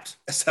are inept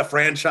as a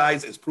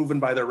franchise, as proven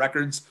by their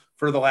records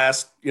for the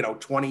last,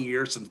 20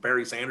 years since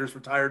Barry Sanders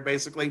retired,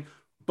 basically.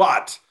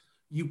 But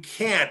you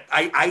can't,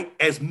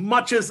 as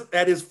much as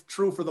that is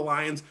true for the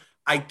Lions,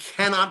 I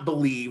cannot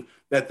believe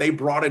that they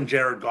brought in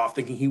Jared Goff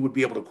thinking he would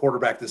be able to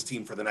quarterback this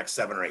team for the next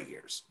 7 or 8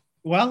 years.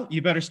 Well,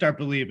 you better start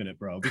believing it,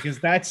 bro, because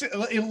that's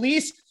at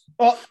least,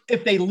 well,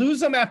 if they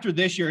lose him after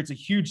this year, it's a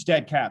huge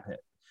dead cap hit.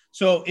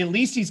 So at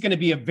least he's going to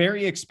be a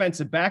very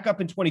expensive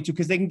backup in 22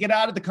 because they can get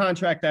out of the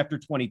contract after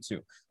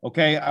 22.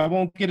 Okay. I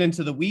won't get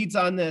into the weeds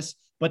on this,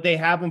 but they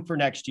have him for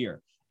next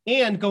year.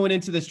 And going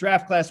into this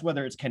draft class,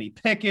 whether it's Kenny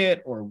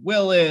Pickett or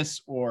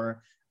Willis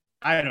or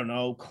I don't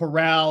know,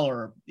 Corral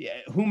or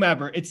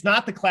whomever, it's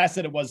not the class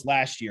that it was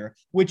last year,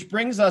 which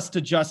brings us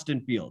to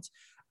Justin Fields.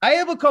 I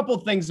have a couple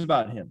things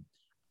about him.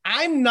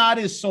 I'm not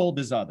as sold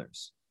as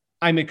others.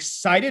 I'm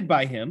excited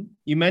by him.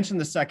 You mentioned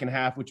the second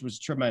half, which was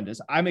tremendous.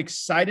 I'm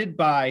excited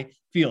by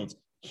Fields.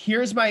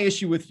 Here's my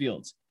issue with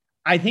Fields.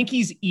 I think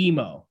he's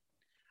emo.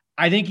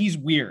 I think he's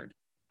weird.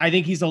 I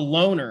think he's a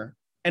loner,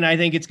 and I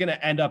think it's going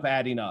to end up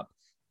adding up.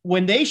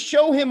 When they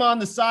show him on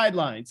the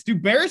sidelines,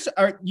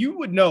 you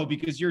would know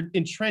because you're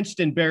entrenched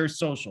in Bears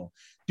social.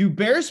 Do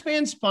Bears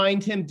fans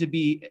find him to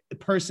be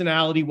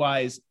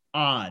personality-wise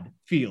odd,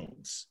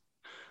 Fields?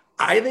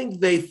 I think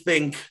they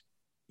think,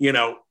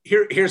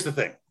 here's the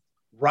thing.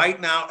 Right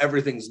now,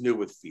 everything's new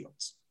with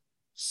Fields.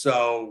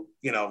 So,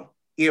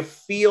 if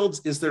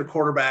Fields is their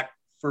quarterback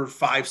for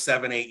 5,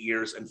 7, 8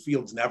 years and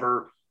Fields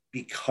never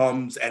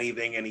becomes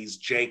anything and he's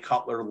Jay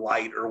Cutler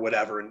light or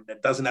whatever, and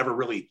it doesn't ever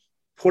really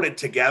put it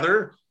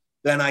together,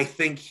 then I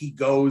think he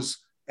goes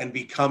and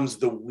becomes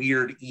the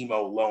weird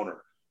emo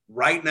loner.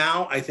 Right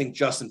now, I think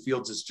Justin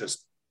Fields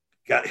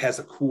has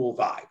a cool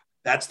vibe.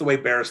 That's the way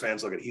Bears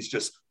fans look at it. He's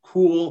just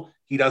cool.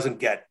 He doesn't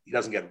get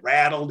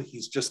rattled.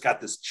 He's just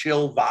got this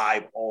chill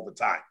vibe all the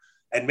time.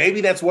 And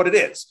maybe that's what it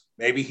is.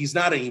 Maybe he's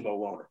not an emo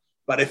loner.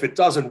 But if it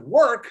doesn't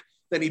work,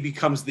 then he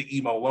becomes the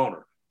emo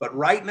loner. But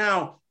right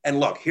now, and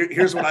look,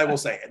 here's what I will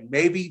say. And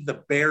maybe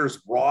the Bears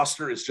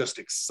roster is just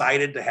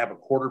excited to have a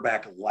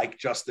quarterback like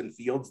Justin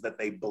Fields that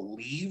they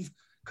believe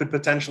could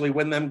potentially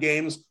win them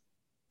games.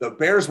 The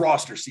Bears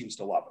roster seems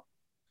to love him.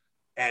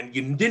 And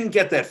you didn't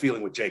get that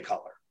feeling with Jay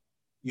Cutler.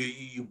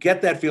 You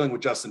get that feeling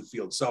with Justin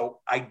Fields. So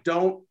I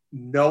don't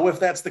know if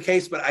that's the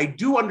case, but I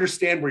do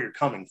understand where you're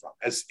coming from.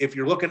 As if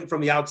you're looking from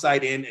the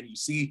outside in and you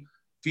see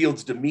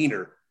Fields'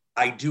 demeanor,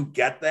 I do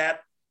get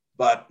that.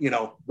 But,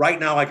 right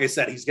now, like I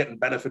said, he's getting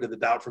benefit of the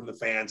doubt from the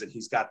fans and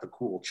he's got the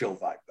cool chill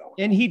vibe going.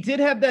 And he did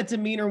have that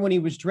demeanor when he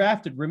was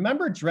drafted.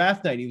 Remember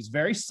draft night, he was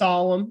very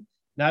solemn,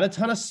 not a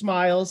ton of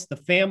smiles. The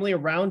family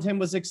around him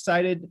was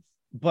excited,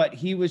 but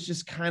he was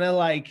just kind of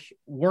like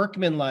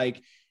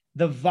workman-like.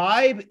 The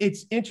vibe,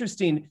 it's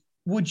interesting.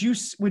 Would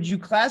you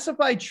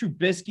classify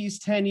Trubisky's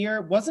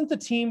tenure? Wasn't the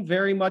team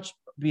very much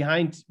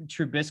behind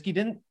Trubisky?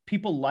 Didn't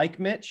people like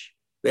Mitch?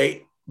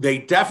 They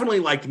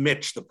definitely liked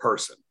Mitch the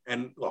person.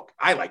 And look,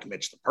 I like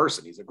Mitch the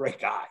person. He's a great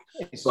guy.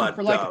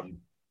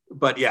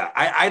 But yeah,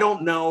 I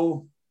don't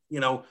know.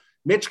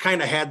 Mitch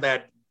kind of had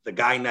the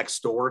guy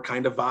next door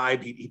kind of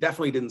vibe. He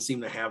definitely didn't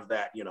seem to have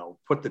that,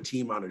 put the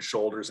team on his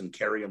shoulders and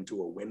carry him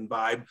to a win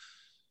vibe.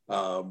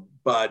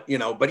 But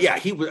yeah,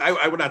 he was,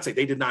 I would not say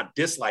they did not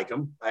dislike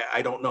him.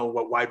 I don't know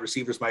what wide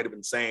receivers might've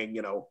been saying,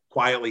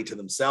 quietly to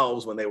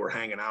themselves when they were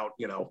hanging out,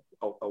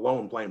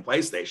 alone playing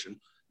PlayStation.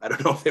 I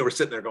don't know if they were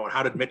sitting there going,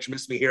 how did Mitch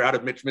miss me here? How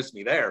did Mitch miss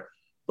me there?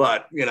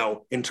 But,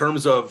 in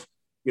terms of,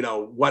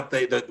 what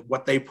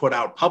they put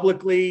out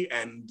publicly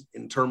and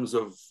in terms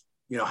of,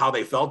 how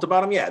they felt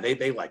about him. Yeah,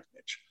 they liked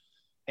Mitch.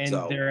 And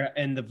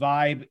and the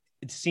vibe,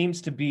 it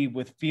seems to be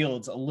with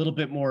Fields a little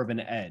bit more of an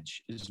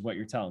edge is what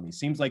you're telling me.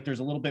 Seems like there's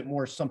a little bit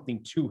more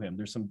something to him.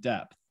 There's some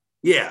depth.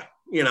 Yeah.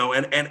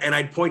 And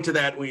I'd point to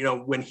that,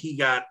 when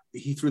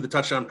he threw the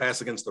touchdown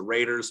pass against the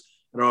Raiders.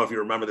 I don't know if you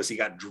remember this, he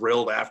got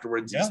drilled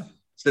afterwards. Yeah. He's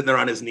sitting there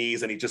on his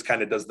knees and he just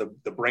kind of does the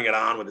bring it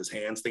on with his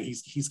hands thing.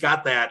 He's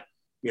got that,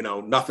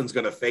 nothing's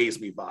going to faze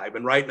me vibe.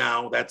 And right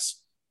now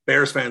that's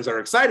Bears fans are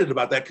excited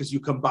about that because you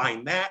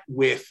combine that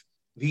with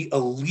the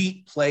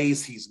elite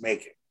plays he's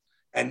making.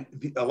 And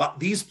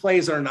these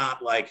plays are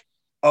not like,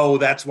 oh,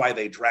 that's why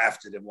they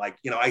drafted him. Like,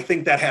 I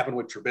think that happened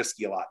with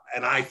Trubisky a lot.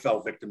 And I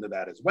fell victim to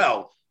that as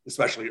well,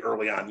 especially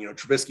early on.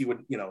 Trubisky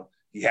would,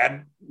 he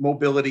had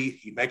mobility.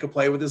 He'd make a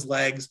play with his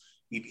legs.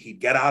 He'd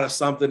get out of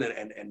something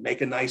and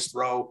make a nice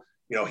throw.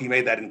 He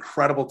made that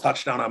incredible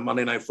touchdown on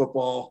Monday Night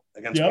Football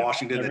against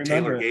Washington to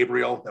Taylor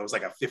Gabriel. That was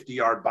like a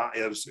 50-yard bomb.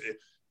 It was an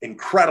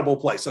incredible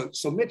play.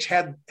 So Mitch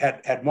had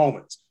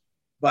moments,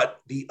 but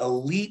the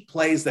elite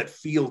plays that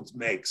Fields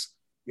makes,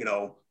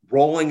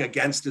 rolling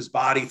against his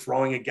body,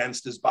 throwing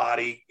against his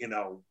body,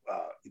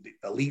 the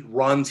elite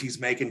runs he's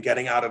making,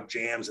 getting out of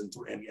jams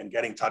and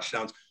getting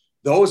touchdowns.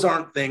 Those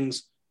aren't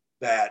things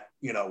that,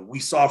 we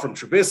saw from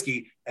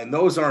Trubisky, and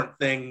those aren't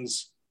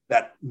things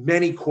that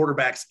many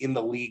quarterbacks in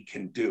the league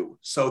can do.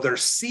 So they're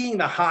seeing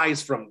the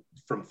highs from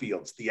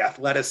Fields, the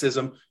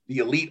athleticism, the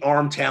elite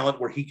arm talent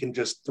where he can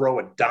just throw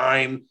a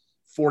dime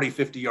 40,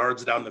 50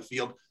 yards down the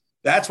field.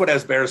 That's what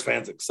has Bears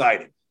fans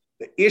excited.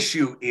 The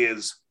issue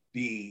is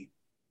the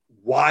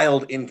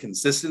wild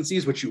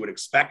inconsistencies, which you would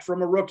expect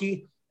from a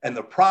rookie. And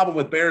the problem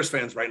with Bears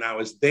fans right now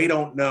is they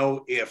don't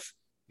know if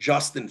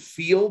Justin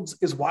Fields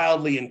is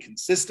wildly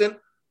inconsistent,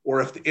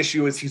 or if the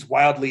issue is he's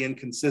wildly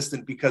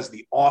inconsistent because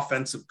the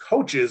offensive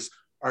coaches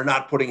are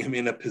not putting him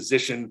in a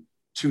position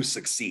to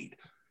succeed.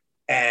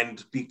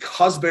 And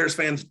because Bears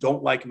fans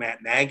don't like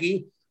Matt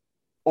Nagy,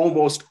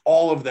 almost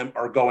all of them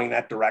are going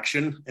that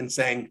direction and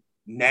saying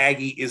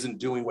Nagy isn't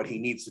doing what he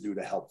needs to do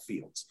to help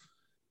Fields.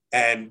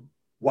 And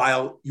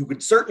while you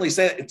could certainly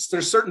say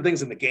there's certain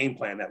things in the game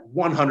plan that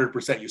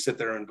 100% you sit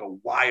there and go,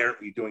 why aren't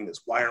we doing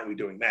this? Why aren't we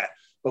doing that?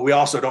 But we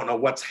also don't know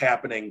what's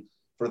happening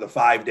for the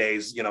 5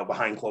 days,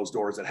 behind closed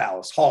doors at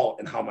Hallis Hall,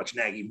 and how much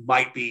Nagy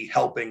might be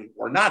helping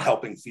or not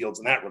helping Fields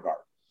in that regard.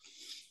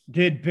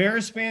 Did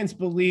Bears fans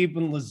believe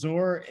when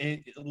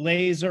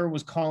Lazor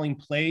was calling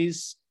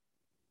plays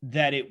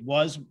that it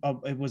was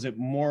it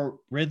more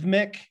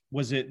rhythmic?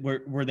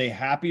 Were they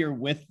happier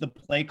with the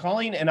play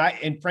calling?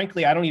 And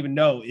frankly, I don't even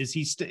know.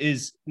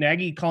 Is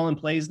Nagy calling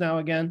plays now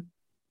again?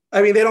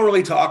 I mean, they don't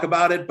really talk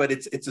about it, but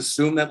it's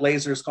assumed that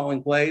Lazor's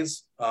calling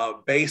plays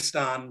based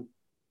on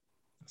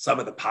some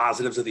of the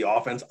positives of the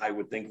offense. I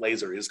would think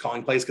Lazor is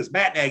calling plays because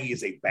Matt Nagy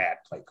is a bad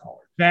play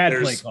caller.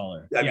 Play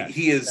caller. I mean,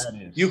 he is.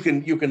 You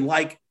can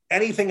like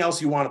anything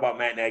else you want about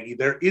Matt Nagy.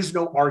 There is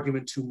no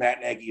argument to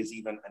Matt Nagy is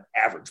even an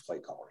average play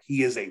caller.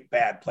 He is a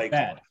bad play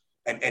caller.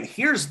 And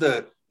here's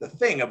the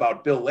thing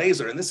about Bill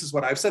Lazor, and this is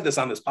what I've said this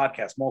on this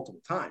podcast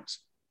multiple times.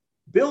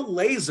 Bill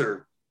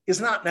Lazor is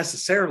not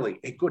necessarily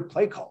a good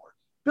play caller.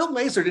 Bill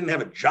Lazor didn't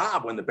have a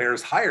job when the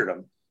Bears hired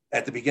him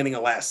at the beginning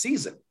of last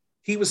season.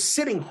 He was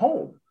sitting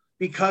home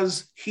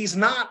because he's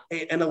not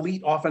an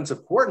elite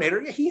offensive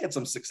coordinator. Yeah, he had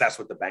some success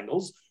with the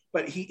Bengals,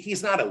 but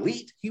he's not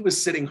elite. He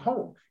was sitting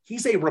home.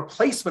 He's a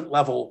replacement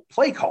level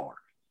play caller.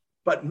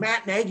 But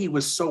Matt Nagy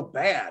was so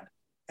bad,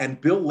 and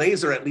Bill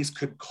Lazor at least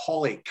could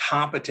call a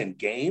competent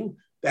game,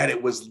 that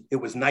it was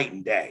night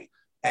and day.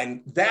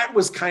 And that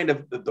was kind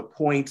of the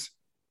point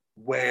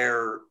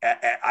where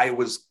I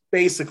was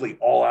basically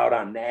all out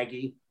on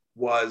Nagy.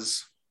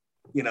 Was,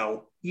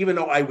 even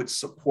though I would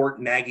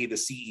support Nagy, the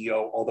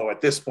CEO, although at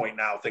this point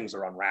now things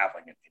are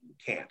unraveling and you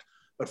can't.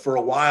 But for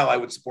a while, I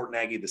would support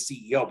Nagy, the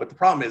CEO. But the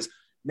problem is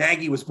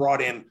Nagy was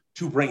brought in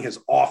to bring his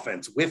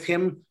offense with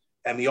him,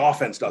 and the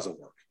offense doesn't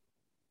work.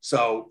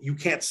 So you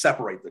can't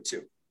separate the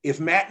two. If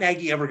Matt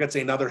Nagy ever gets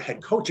another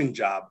head coaching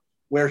job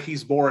where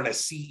he's more in a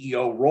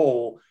CEO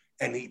role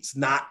and he's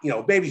not,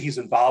 maybe he's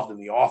involved in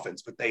the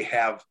offense, but they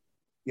have,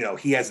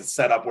 he has it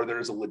set up where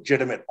there's a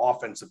legitimate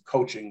offensive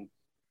coaching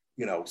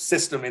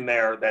system in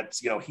there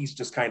that's, he's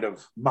just kind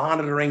of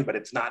monitoring, but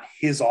it's not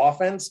his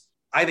offense.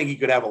 I think he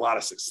could have a lot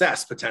of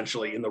success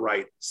potentially in the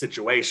right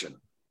situation.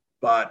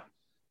 But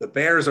the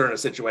Bears are in a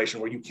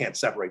situation where you can't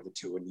separate the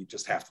two and you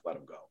just have to let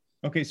them go.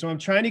 Okay, so I'm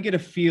trying to get a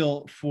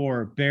feel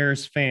for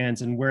Bears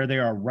fans and where they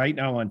are right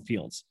now on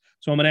Fields.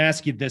 So I'm going to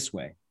ask you this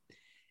way.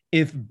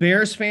 If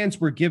Bears fans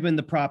were given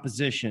the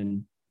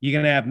proposition, you're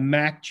going to have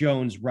Mac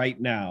Jones right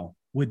now,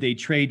 would they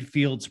trade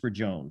Fields for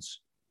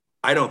Jones?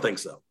 I don't think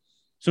so.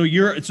 So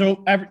you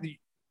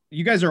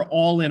guys are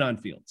all in on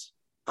Fields.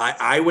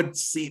 I would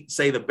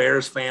say the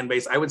Bears fan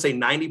base, I would say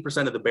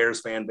 90% of the Bears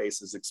fan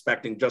base is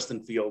expecting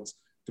Justin Fields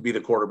to be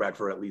the quarterback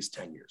for at least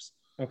 10 years.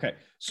 Okay.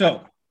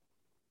 So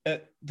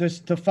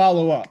just to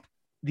follow up,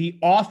 the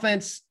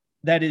offense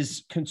that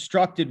is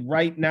constructed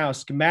right now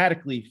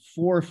schematically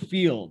for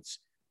Fields,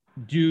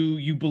 do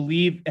you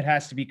believe it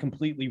has to be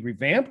completely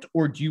revamped,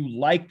 or do you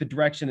like the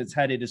direction it's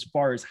headed as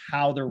far as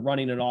how they're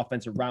running an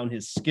offense around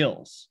his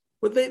skills?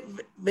 Well,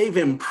 they've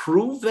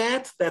improved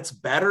that. That's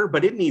better,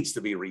 but it needs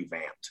to be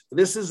revamped.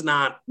 This is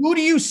not. Who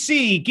do you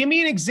see? Give me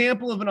an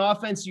example of an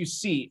offense you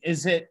see.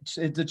 Is it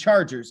the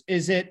Chargers?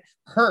 Is it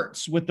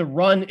Hurts with the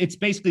run? It's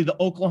basically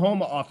the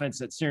Oklahoma offense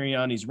that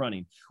Sirianni's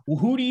running. Well,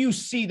 who do you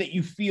see that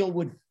you feel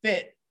would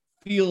fit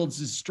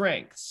Fields'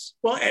 strengths?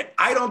 Well,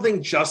 I don't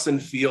think Justin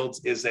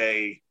Fields is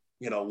a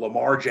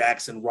Lamar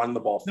Jackson run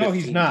the ball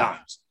 15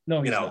 times.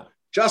 No, he's not.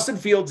 Justin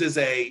Fields is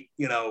a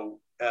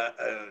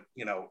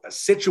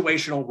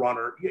situational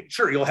runner.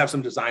 Sure, you'll have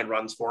some design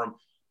runs for him,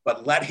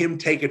 but let him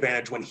take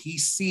advantage when he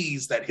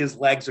sees that his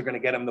legs are going to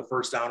get him the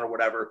first down or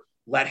whatever.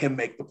 Let him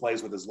make the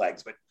plays with his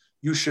legs. But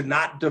you should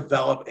not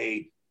develop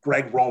a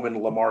Greg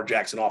Roman, Lamar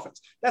Jackson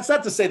offense. That's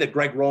not to say that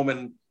Greg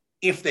Roman,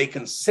 if they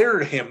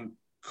considered him,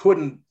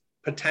 couldn't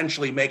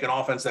potentially make an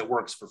offense that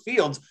works for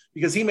Fields,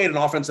 because he made an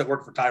offense that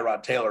worked for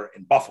Tyrod Taylor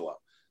in Buffalo.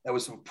 That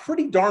was a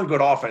pretty darn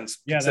good offense,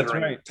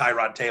 considering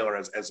Tyrod Taylor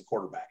as a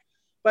quarterback.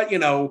 But,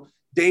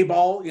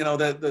 Dayball,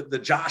 the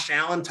Josh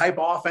Allen type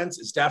offense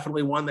is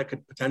definitely one that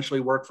could potentially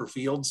work for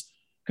Fields.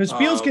 Because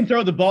Fields can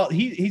throw the ball.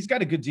 He's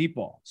got a good deep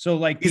ball.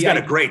 So he's got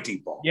a great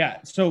deep ball. Yeah.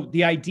 So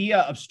the idea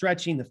of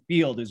stretching the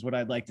field is what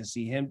I'd like to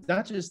see him.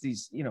 Not just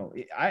these,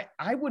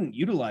 I wouldn't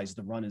utilize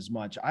the run as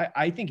much.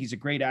 I think he's a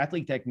great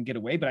athlete that can get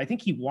away, but I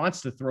think he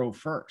wants to throw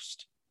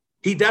first.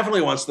 He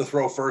definitely wants to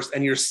throw first.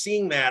 And you're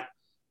seeing that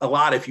a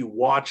lot if you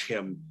watch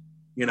him.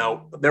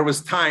 There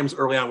was times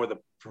early on where the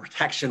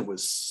protection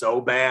was so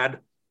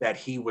bad that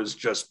he was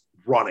just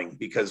running,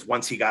 because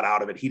once he got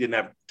out of it, he didn't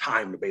have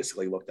time to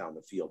basically look down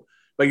the field.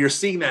 But you're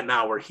seeing that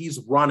now where he's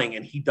running,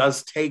 and he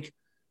does take,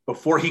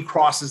 before he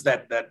crosses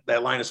that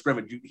line of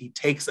scrimmage, he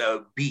takes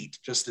a beat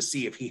just to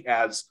see if he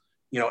has,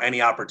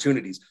 any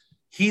opportunities.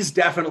 He's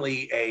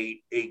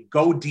definitely a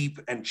go deep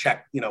and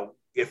check.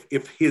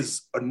 If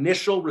his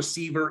initial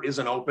receiver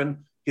isn't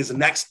open, his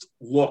next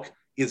look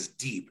is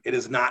deep. It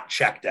is not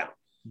check down.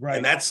 Right.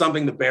 And that's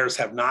something the Bears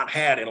have not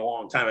had in a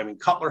long time. I mean,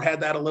 Cutler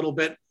had that a little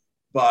bit,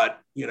 but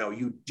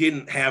you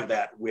didn't have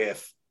that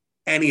with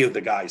any of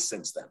the guys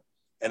since then.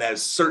 And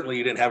as certainly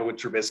you didn't have it with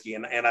Trubisky.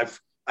 And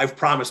I've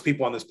promised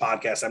people on this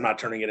podcast, I'm not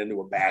turning it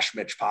into a Bash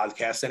Mitch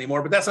podcast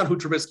anymore, but that's not who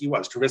Trubisky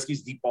was.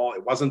 Trubisky's deep ball,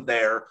 it wasn't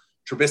there.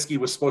 Trubisky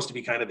was supposed to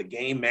be kind of the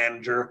game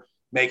manager,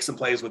 make some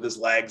plays with his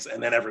legs,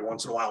 and then every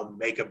once in a while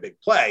make a big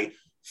play.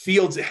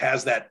 Fields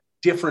has that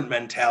different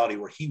mentality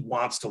where he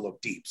wants to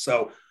look deep.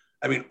 So,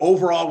 I mean,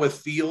 overall with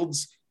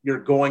Fields, you're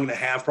going to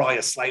have probably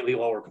a slightly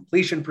lower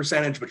completion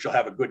percentage, but you'll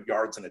have a good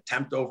yards and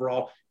attempt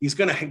overall. He's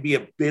going to be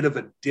a bit of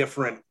a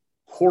different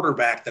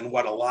quarterback than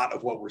what a lot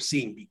of what we're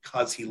seeing,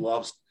 because he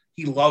loves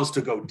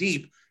to go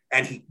deep,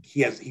 and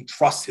he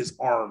trusts his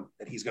arm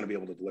that he's going to be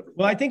able to deliver.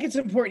 Well, I think it's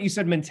important you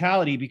said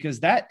mentality,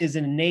 because that is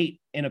innate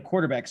in a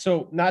quarterback.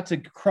 So not to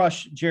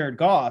crush Jared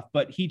Goff,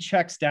 but he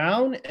checks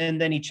down and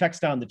then he checks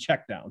down the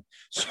check down.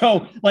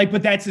 So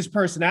but that's his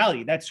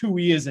personality. That's who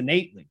he is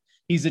innately.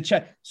 He's a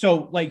check.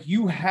 So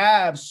you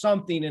have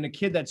something in a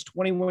kid that's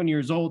 21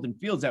 years old and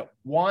Fields that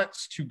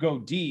wants to go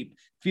deep,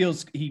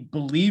 feels he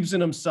believes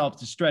in himself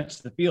to stretch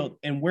the field.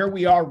 And where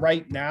we are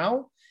right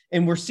now,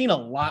 and we're seeing a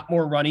lot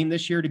more running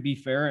this year, to be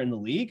fair, in the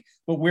league,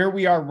 but where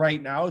we are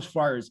right now, as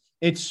far as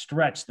it's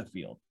stretch the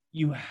field,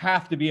 you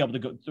have to be able to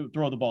go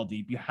throw the ball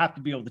deep. You have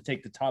to be able to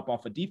take the top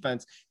off of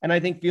defense. And I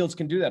think Fields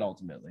can do that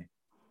ultimately.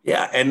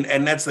 Yeah.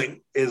 And that's the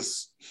thing,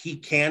 is he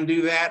can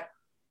do that,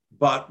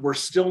 but we're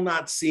still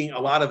not seeing a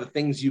lot of the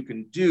things you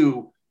can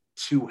do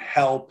to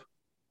help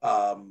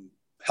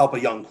a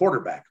young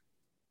quarterback.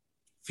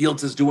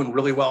 Fields is doing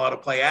really well out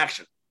of play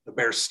action. The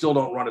Bears still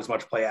don't run as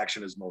much play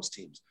action as most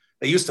teams.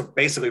 They used to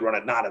basically run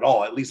it not at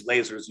all. At least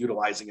Laser is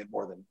utilizing it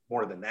more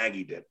than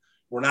Nagy did.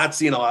 We're not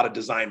seeing a lot of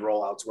design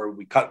rollouts where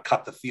we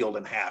cut the field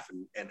in half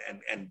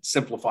and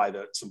simplify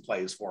some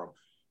plays for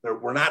them.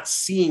 We're not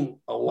seeing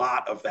a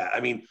lot of that. I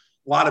mean,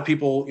 a lot of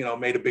people,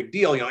 made a big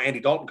deal.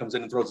 Andy Dalton comes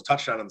in and throws a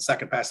touchdown on the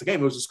second pass of the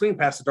game. It was a screen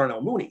pass to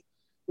Darnell Mooney.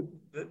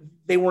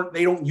 They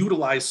don't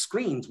utilize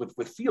screens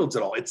with Fields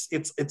at all.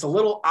 It's a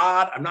little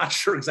odd. I'm not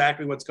sure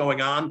exactly what's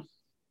going on,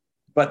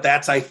 but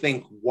that's, I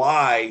think,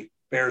 why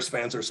Bears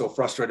fans are so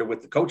frustrated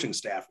with the coaching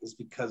staff, is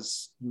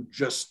because you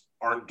just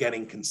aren't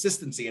getting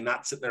consistency and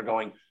not sitting there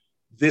going,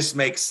 this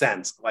makes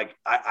sense.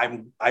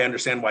 I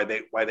understand why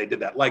they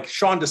did that. Like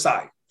Sean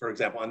Desai, for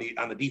example,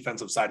 on the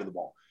defensive side of the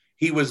ball,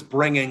 he was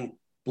bringing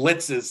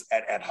blitzes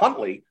at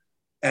Huntley.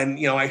 And,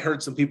 I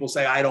heard some people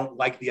say, I don't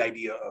like the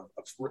idea of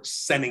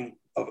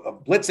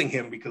blitzing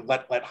him, because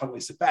let Huntley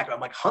sit back. I'm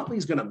like,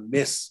 Huntley's going to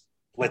miss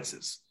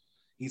blitzes.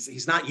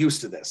 He's not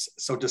used to this.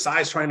 So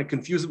Desai's trying to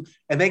confuse him,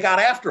 and they got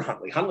after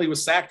Huntley. Huntley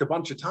was sacked a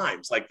bunch of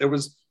times.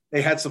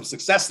 They had some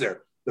success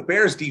there. The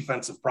Bears'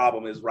 defensive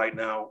problem is right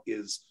now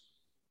is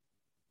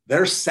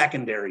their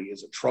secondary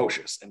is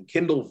atrocious, and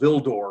Kindle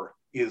Vildor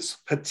is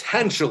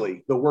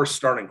potentially the worst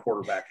starting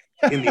quarterback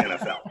in the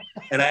NFL.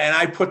 And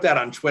I put that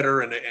on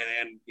Twitter, and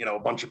a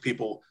bunch of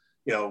people,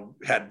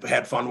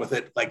 had fun with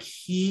it.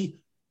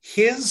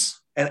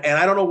 And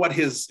I don't know what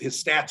his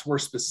stats were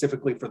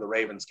specifically for the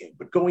Ravens game,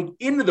 but going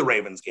into the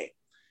Ravens game,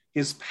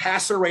 his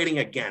passer rating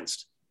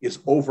against is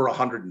over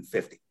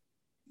 150.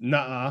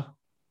 Nuh-uh.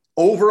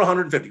 Over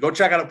 150. Go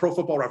check out a Pro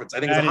Football Reference. I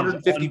think it's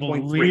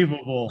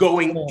 150.3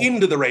 going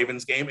into the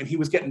Ravens game, and he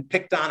was getting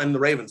picked on in the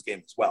Ravens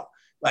game as well.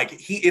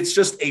 It's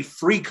just a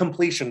free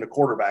completion to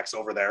quarterbacks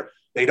over there.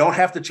 They don't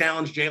have to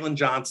challenge Jalen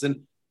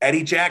Johnson.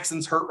 Eddie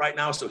Jackson's hurt right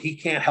now, so he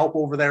can't help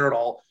over there at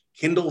all.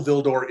 Kindle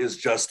Vildor is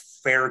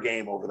just fair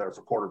game over there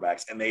for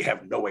quarterbacks, and they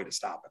have no way to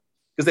stop it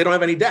because they don't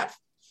have any depth.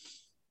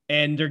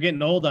 And they're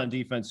getting old on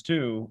defense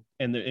too.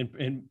 And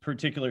in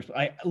particular,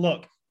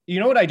 look, you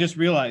know what I just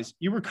realized?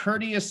 You were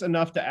courteous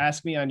enough to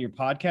ask me on your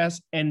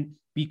podcast, and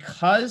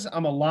because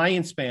I'm a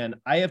Lions fan,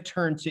 I have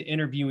turned to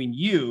interviewing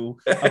you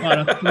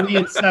about a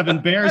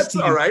 3-7 Bears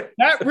team. All right.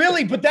 That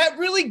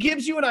really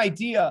gives you an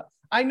idea.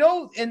 I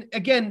know, and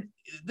again,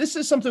 this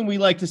is something we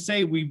like to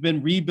say. We've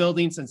been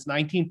rebuilding since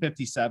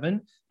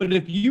 1957. But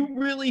if you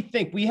really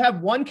think, we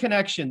have one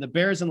connection, the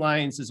Bears and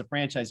Lions as a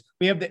franchise,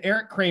 we have the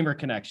Eric Kramer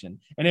connection.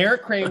 And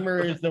Eric Kramer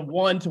is the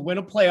one to win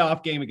a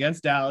playoff game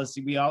against Dallas.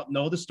 We all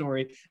know the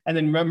story. And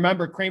then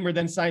remember, Kramer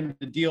then signed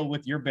the deal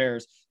with your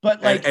Bears.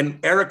 But like, and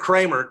Eric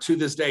Kramer to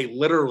this day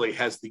literally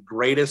has the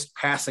greatest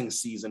passing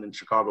season in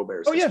Chicago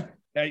Bears history.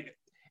 Yeah.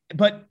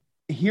 But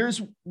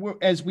here's where,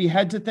 as we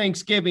head to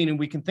Thanksgiving, and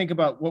we can think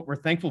about what we're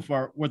thankful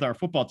for with our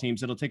football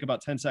teams. It'll take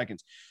about 10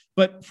 seconds,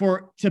 but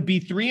to be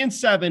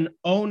 3-7,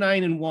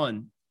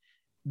 0-9-1,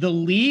 the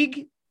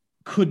league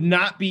could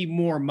not be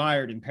more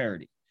mired in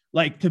parity.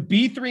 Like, to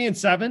be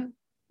 3-7,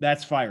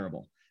 that's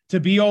fireable. To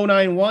be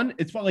 0-9-1,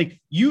 it's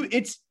like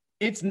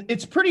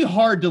it's pretty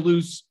hard to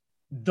lose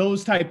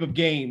those type of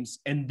games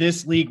in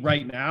this league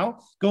right now.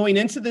 Going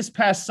into this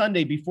past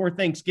Sunday before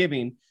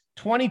Thanksgiving,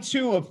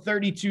 22 of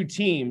 32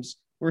 teams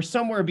were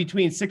somewhere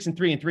between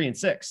 6-3 and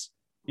 3-6.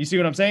 You see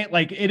what I'm saying?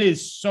 Like, it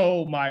is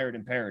so mired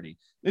in parity.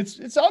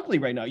 It's ugly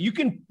right now. You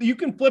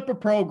can flip a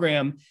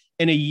program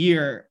in a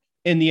year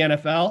in the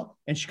NFL,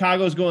 and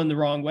Chicago's going the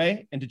wrong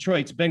way, and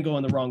Detroit's been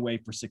going the wrong way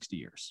for 60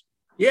 years.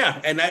 Yeah,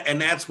 and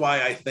that's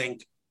why I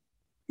think,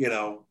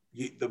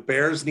 the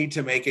Bears need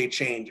to make a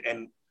change.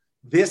 And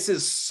this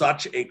is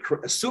such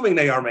assuming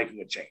they are making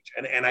a change.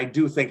 And I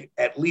do think,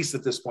 at least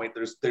at this point,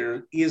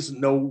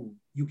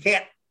 you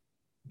can't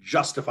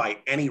justify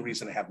any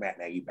reason to have Matt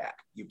Nagy back.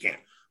 You can't.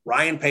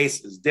 Ryan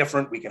Pace is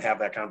different. We can have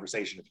that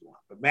conversation if you want.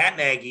 But Matt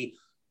Nagy,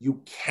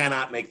 you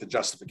cannot make the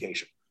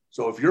justification.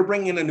 So if you're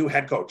bringing in a new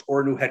head coach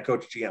or a new head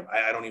coach GM,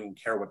 I don't even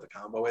care what the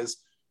combo is.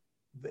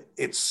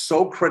 It's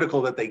so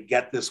critical that they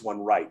get this one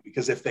right,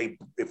 because if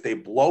they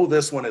blow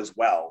this one as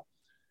well,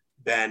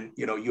 then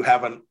you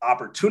have an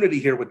opportunity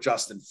here with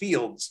Justin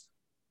Fields,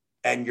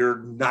 and you're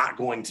not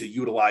going to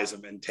utilize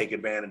him and take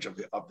advantage of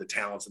the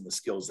talents and the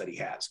skills that he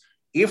has.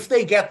 If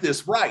they get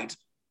this right,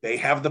 they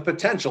have the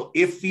potential.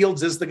 If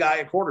Fields is the guy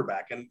at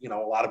quarterback, and a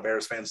lot of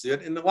Bears fans do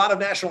it, and a lot of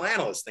national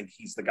analysts think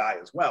he's the guy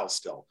as well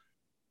still.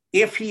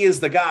 If he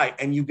is the guy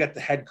and you get the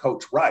head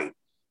coach right,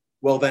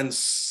 well, then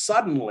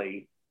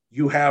suddenly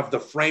you have the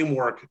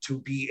framework to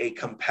be a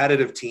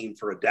competitive team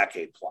for a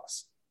decade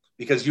plus.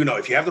 Because,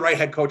 if you have the right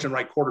head coach and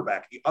right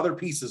quarterback, the other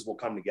pieces will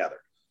come together.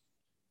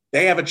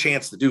 They have a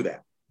chance to do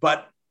that.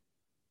 But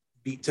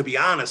to be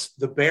honest,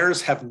 the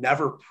Bears have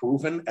never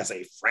proven as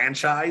a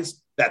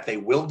franchise that they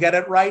will get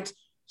it right.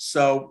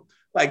 So,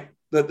 like,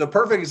 the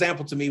perfect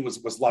example to me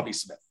was Lovie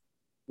Smith.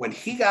 When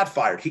he got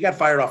fired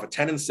off a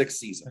 10-6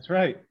 season. That's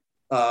right.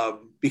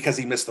 Because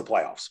he missed the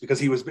playoffs, because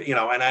he was, and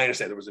I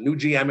understand there was a new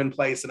GM in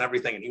place and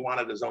everything, and he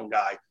wanted his own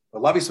guy.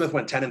 But Lovie Smith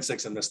went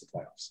 10-6 and missed the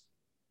playoffs.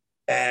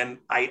 And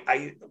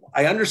I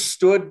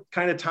understood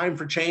kind of time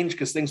for change,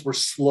 because things were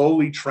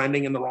slowly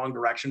trending in the wrong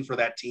direction for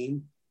that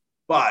team.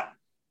 But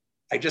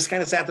I just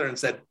kind of sat there and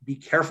said, be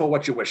careful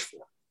what you wish for.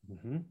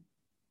 Mm-hmm.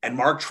 And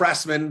Mark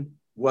Trestman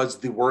was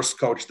the worst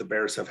coach the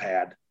Bears have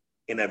had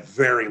in a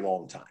very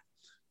long time.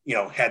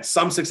 Had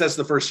some success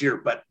the first year,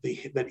 but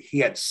he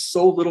had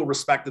so little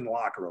respect in the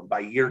locker room by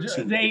year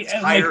two.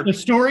 The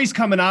stories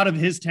coming out of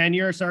his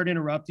tenure, sorry to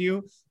interrupt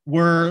you,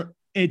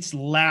 it's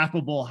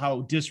laughable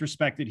how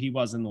disrespected he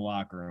was in the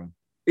locker room.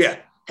 Yeah,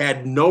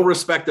 had no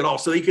respect at all.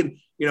 So they can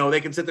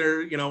sit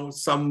there,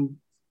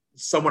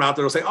 someone out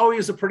there will say, oh,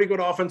 he's a pretty good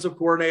offensive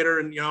coordinator,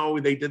 and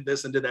they did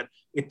this and did that.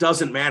 It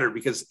doesn't matter,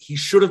 because he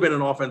should have been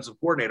an offensive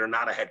coordinator,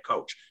 not a head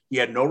coach. He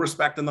had no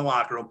respect in the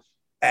locker room,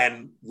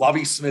 and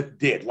Lovie Smith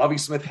did. Lovie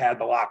Smith had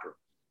the locker room.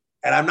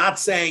 And I'm not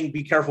saying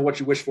be careful what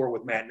you wish for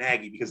with Matt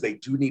Nagy, because they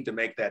do need to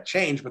make that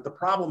change. But the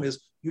problem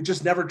is, you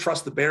just never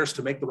trust the Bears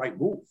to make the right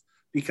move,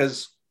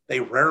 because they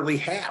rarely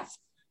have.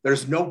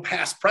 There's no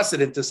past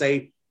precedent to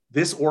say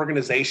this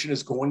organization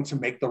is going to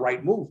make the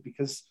right move,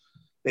 because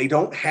they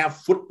don't have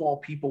football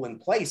people in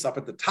place up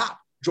at the top.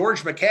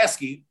 George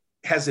McCaskey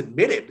has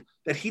admitted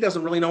that he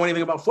doesn't really know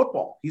anything about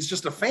football. He's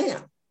just a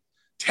fan.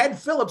 Ted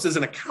Phillips is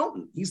an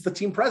accountant. He's the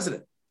team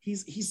president. He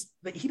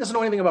doesn't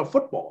know anything about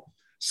football.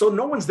 So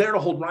no one's there to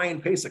hold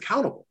Ryan Pace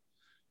accountable.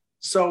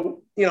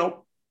 So,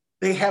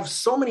 they have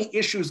so many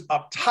issues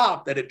up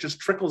top that it just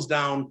trickles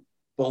down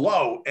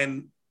below.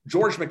 And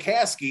George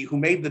McCaskey, who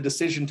made the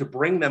decision to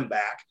bring them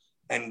back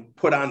and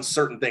put on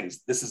certain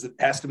things. It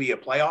has to be a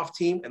playoff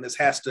team, and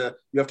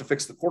you have to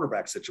fix the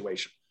quarterback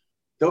situation.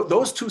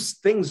 Those two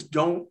things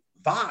don't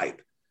vibe.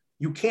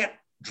 You can't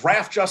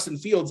draft Justin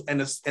Fields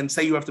and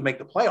say you have to make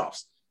the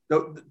playoffs.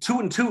 The 2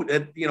 and 2,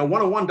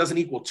 1-1 doesn't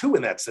equal 2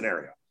 in that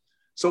scenario.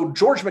 So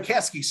George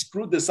McCaskey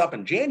screwed this up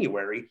in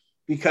January,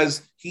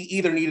 because he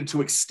either needed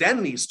to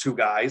extend these two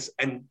guys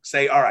and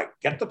say, all right,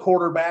 get the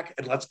quarterback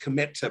and let's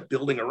commit to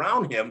building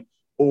around him,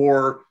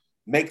 or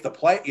make the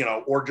play,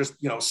 or just,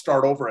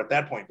 start over at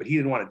that point. But he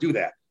didn't want to do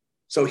that.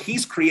 So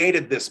he's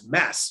created this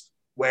mess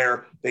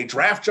where they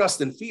draft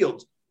Justin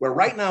Fields, where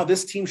right now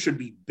this team should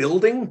be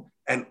building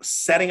and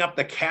setting up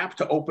the cap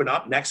to open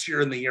up next year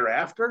and the year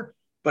after.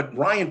 But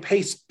Ryan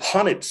Pace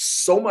punted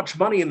so much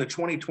money in the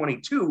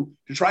 2022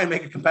 to try and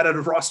make a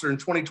competitive roster in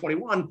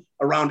 2021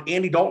 around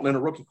Andy Dalton and a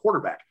rookie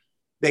quarterback.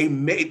 they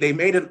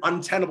made an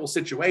untenable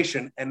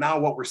situation. And now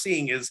what we're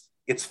seeing is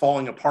it's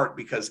falling apart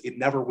because it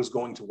never was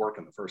going to work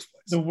in the first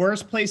place. The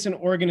worst place an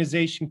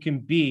organization can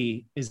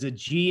be is a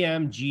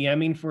GM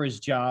GMing for his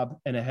job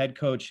and a head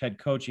coach head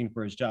coaching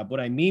for his job. What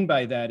I mean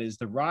by that is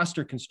the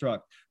roster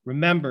construct.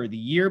 Remember, the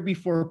year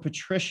before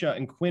Patricia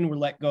and Quinn were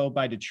let go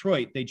by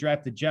Detroit, they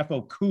drafted Jeff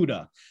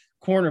Okudah,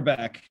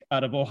 cornerback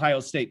out of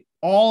Ohio State.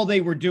 All they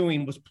were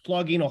doing was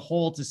plugging a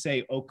hole to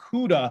say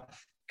Okudah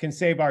can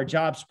save our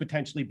jobs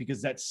potentially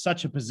because that's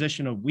such a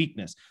position of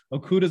weakness.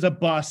 Okudah's a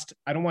bust.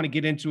 I don't want to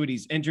get into it.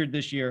 He's injured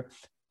this year,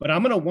 but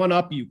I'm going to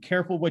one-up you.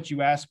 Careful what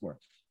you ask for.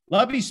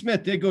 Lovie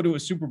Smith did go to a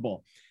Super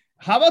Bowl.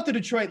 How about the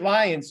Detroit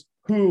Lions,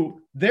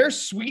 who their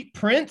sweet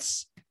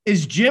prince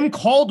is Jim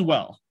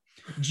Caldwell?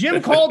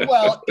 Jim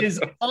Caldwell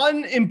is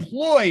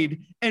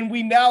unemployed, and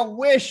we now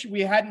wish we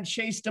hadn't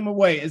chased him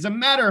away. As a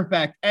matter of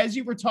fact, as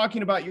you were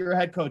talking about your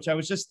head coach, I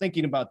was just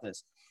thinking about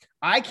this.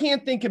 I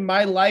can't think in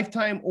my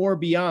lifetime or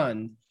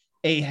beyond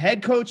a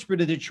head coach for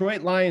the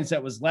Detroit Lions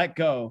that was let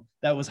go,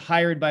 that was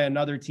hired by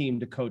another team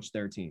to coach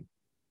their team.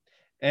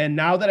 And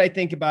now that I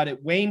think about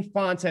it, Wayne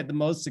Fontes had the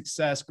most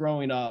success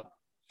growing up.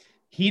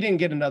 He didn't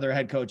get another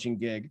head coaching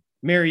gig.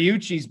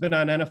 Mariucci's been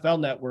on NFL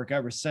Network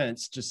ever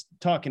since, just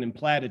talking in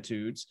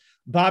platitudes.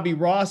 Bobby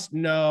Ross,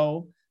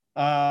 no.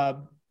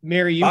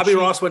 Mariucci. Bobby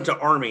Ross went to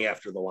Army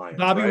after the Lions.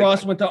 Bobby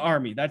Ross went to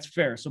Army. That's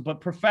fair. So,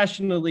 but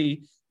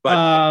professionally,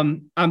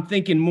 I'm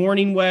thinking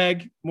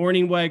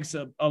Morningweg's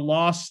a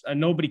loss.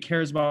 Nobody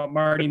cares about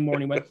Marty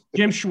Morningweg.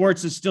 Jim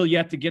Schwartz is still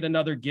yet to get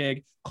another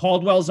gig.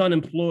 Caldwell's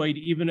unemployed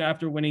even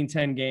after winning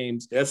 10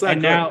 games. That's not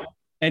good.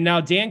 And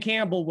now Dan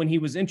Campbell, when he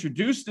was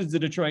introduced as the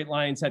Detroit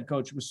Lions head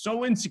coach, was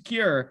so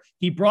insecure,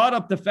 he brought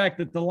up the fact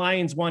that the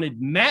Lions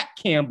wanted Matt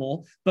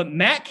Campbell, but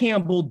Matt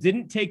Campbell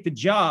didn't take the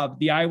job,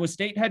 the Iowa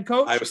State head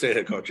coach.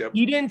 Yep.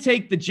 He didn't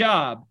take the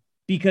job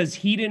because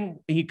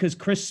because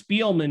Chris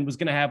Spielman was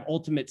going to have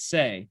ultimate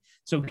say.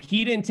 So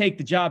he didn't take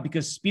the job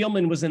because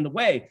Spielman was in the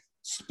way.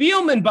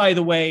 Spielman, by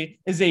the way,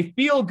 is a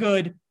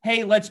feel-good,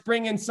 hey, let's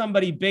bring in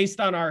somebody based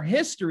on our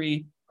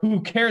history who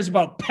cares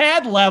about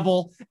pad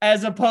level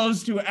as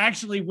opposed to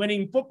actually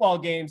winning football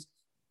games.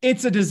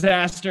 It's a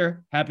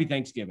disaster. Happy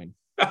Thanksgiving.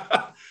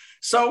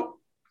 So,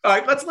 all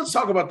right, let's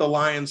talk about the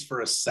Lions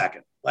for a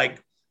second.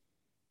 Like,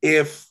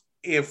 if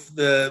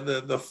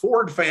the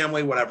Ford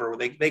family, whatever,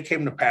 they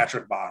came to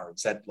Patrick Maher and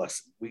said,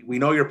 listen, we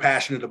know you're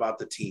passionate about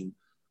the team.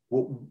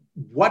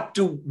 What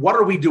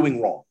are we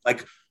doing wrong?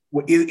 Like,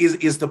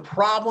 is the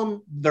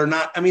problem they're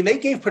not? I mean, they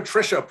gave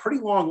Patricia a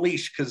pretty long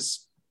leash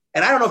because,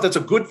 and I don't know if that's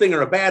a good thing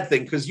or a bad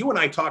thing, because you and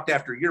I talked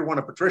after year one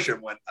of Patricia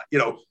and went,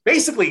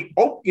 basically,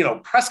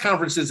 press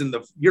conferences in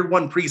the year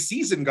one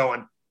preseason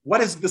going,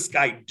 what is this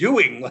guy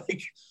doing?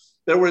 Like,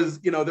 there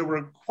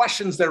were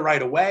questions there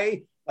right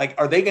away. Like,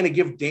 are they going to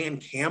give Dan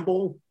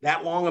Campbell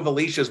that long of a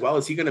leash as well?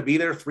 Is he going to be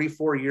there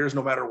 3-4 years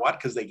no matter what?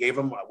 Because they gave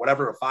him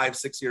whatever, a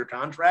 5-6 year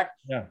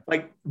contract. Yeah.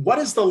 Like, what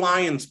is the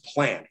Lions'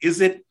 plan?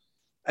 Is it,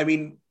 I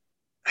mean,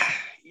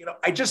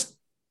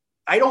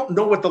 I don't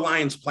know what the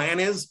Lions' plan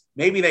is.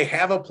 Maybe they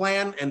have a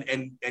plan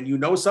and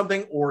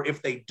something, or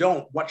if they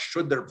don't, what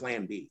should their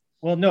plan be?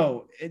 Well,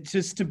 no, it's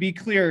just to be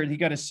clear, he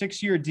got a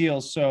 6-year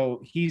deal,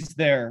 so he's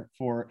there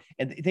for,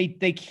 and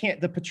they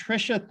can't, the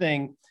Patricia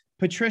thing,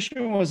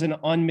 Patricia was an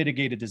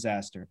unmitigated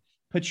disaster.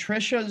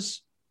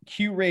 Patricia's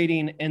Q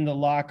rating in the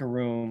locker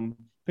room,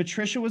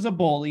 Patricia was a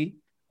bully.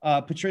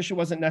 Patricia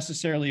wasn't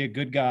necessarily a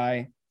good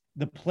guy.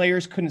 The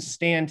players couldn't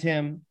stand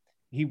him.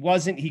 He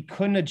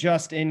couldn't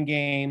adjust in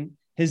game.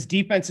 His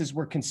defenses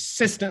were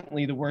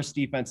consistently the worst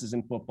defenses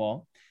in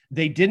football.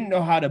 They didn't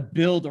know how to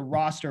build a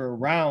roster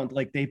around.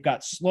 Like, they've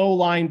got slow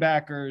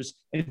linebackers.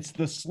 It's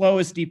the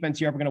slowest defense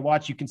you're ever going to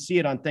watch. You can see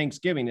it on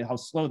Thanksgiving, how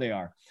slow they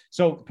are.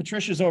 So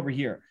Patricia's over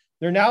here.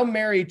 They're now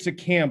married to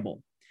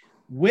Campbell.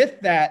 With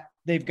that,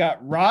 they've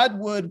got Rod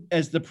Wood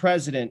as the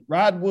president.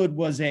 Rod Wood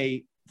was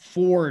a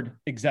Ford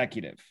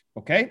executive.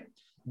 Okay.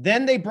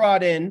 Then they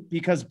brought in,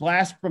 because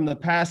blast from the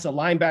past, a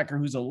linebacker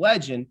who's a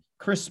legend,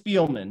 Chris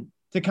Spielman,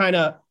 to kind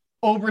of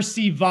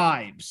oversee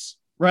vibes,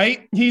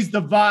 right? He's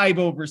the vibe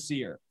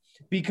overseer,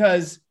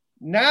 because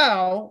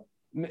now,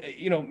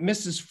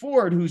 Mrs.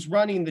 Ford, who's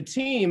running the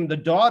team, the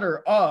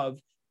daughter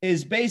of,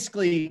 is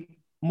basically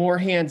more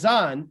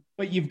hands-on,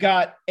 but you've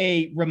got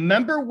a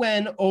remember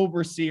when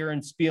overseer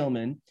in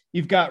Spielman.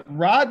 You've got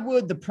Rod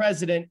Wood, the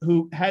president,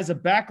 who has a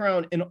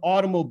background in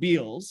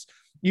automobiles.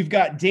 You've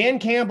got Dan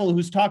Campbell,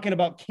 who's talking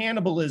about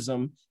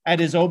cannibalism at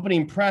his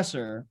opening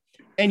presser.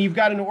 And you've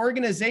got an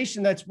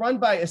organization that's run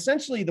by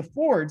essentially the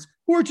Fords,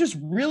 who are just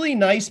really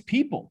nice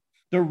people.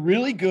 They're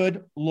really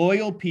good,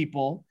 loyal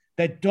people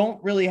that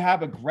don't really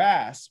have a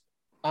grasp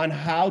on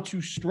how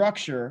to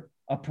structure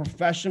a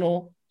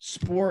professional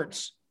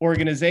sports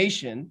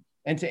organization.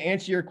 And to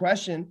answer your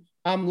question,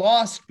 I'm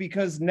lost,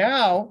 because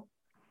now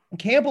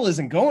Campbell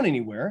isn't going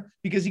anywhere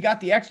because he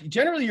got the extra.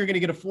 Generally, you're going to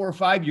get a 4 or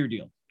 5 year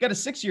deal. Got a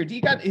 6-year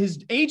deal.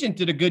 His agent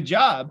did a good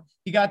job.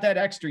 He got that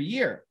extra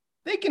year.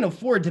 They can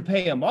afford to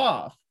pay him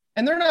off,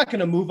 and they're not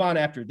going to move on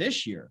after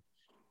this year.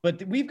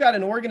 But we've got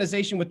an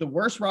organization with the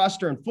worst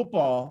roster in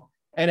football,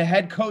 and a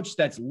head coach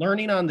that's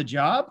learning on the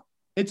job,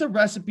 it's a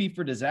recipe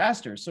for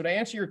disaster. So to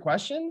answer your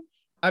question,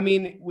 I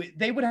mean,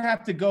 they would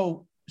have to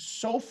go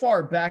so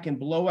far back and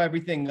blow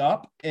everything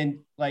up. And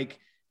like,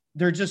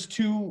 they're just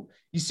too,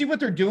 you see what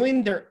they're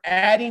doing? They're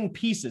adding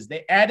pieces.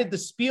 They added the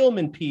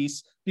Spielman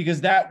piece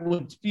because that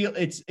would feel,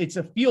 it's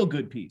a feel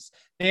good piece.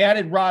 They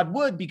added Rod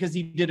Wood because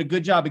he did a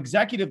good job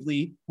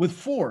executively with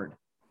Ford,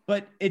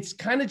 but it's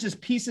kind of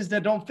just pieces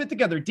that don't fit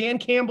together. Dan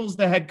Campbell's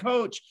the head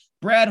coach.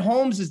 Brad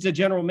Holmes is the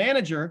general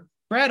manager.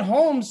 Brad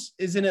Holmes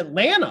is in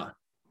Atlanta.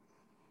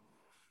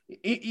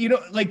 You know,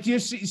 like, do you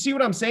see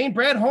what I'm saying?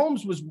 Brad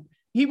Holmes was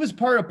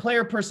part of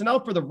player personnel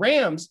for the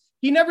Rams.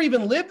 He never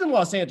even lived in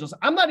Los Angeles.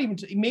 I'm not even,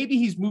 maybe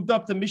he's moved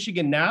up to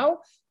Michigan now,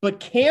 but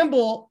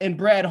Campbell and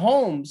Brad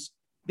Holmes,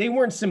 they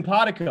weren't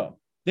simpatico.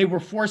 They were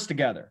forced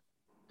together.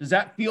 Does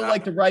that feel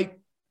like the right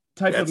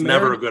type of marriage? That's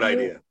never a good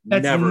idea.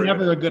 That's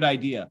never a good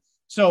idea.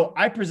 So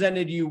I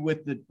presented you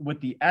with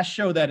the S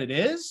show that it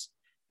is,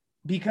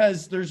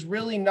 because there's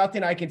really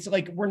nothing I can say.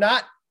 Like, we're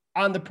not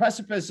on the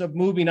precipice of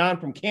moving on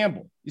from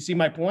Campbell. You see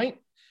my point?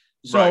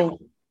 So right.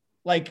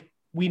 Like,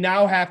 we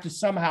now have to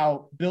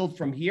somehow build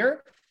from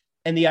here.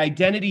 And the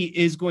identity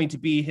is going to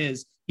be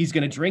he's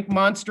going to drink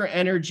Monster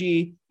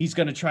Energy. He's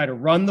going to try to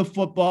run the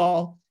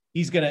football.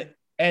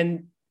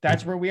 And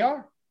that's where we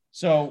are.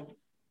 So,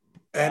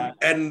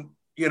 and,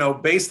 you know,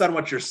 based on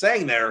what you're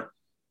saying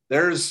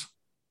there's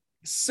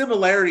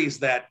similarities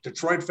that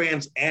Detroit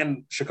fans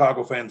and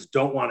Chicago fans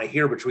don't want to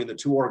hear between the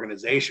two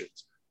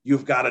organizations.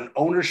 You've got an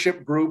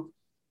ownership group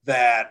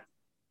that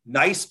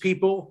nice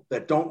people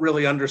that don't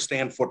really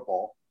understand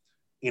football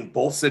in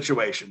both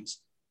situations.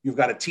 You've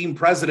got a team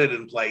president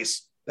in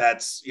place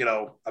that's, you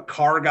know, a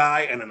car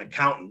guy and an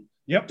accountant.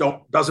 Yep.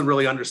 Doesn't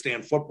really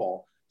understand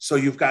football. So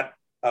you've got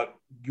a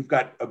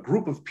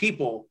group of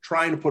people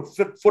trying to put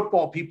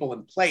football people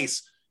in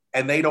place,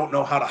 and they don't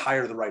know how to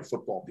hire the right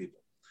football people.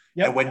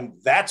 Yep. And when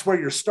that's where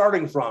you're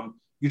starting from,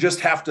 you just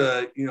have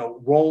to, you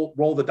know,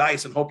 roll the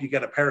dice and hope you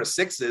get a pair of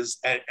sixes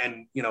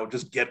and you know,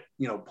 just get,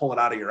 you know, pull it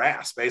out of your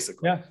ass,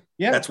 basically. Yeah.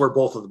 Yeah. That's where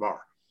both of them are.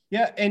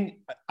 Yeah. And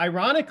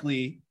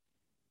ironically,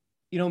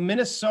 you know,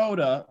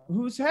 Minnesota,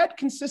 who's had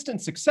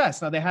consistent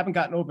success. Now, they haven't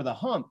gotten over the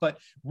hump, but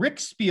Rick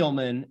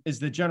Spielman is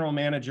the general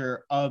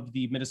manager of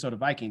the Minnesota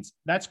Vikings.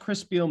 That's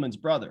Chris Spielman's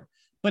brother.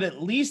 But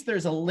at least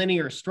there's a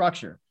linear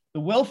structure. The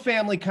Will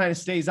family kind of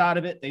stays out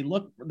of it. They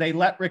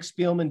let Rick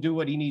Spielman do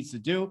what he needs to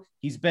do.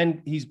 He's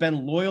been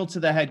loyal to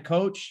the head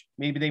coach.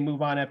 Maybe they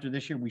move on after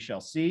this year. We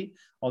shall see.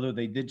 Although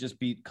they did just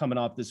beat, coming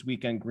off this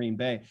weekend, Green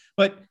Bay.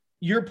 But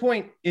your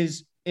point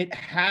is, it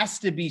has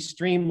to be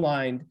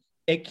streamlined.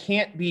 It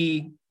can't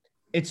be.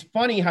 It's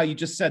funny how you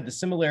just said the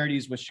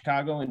similarities with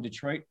Chicago and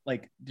Detroit.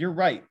 Like, you're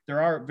right.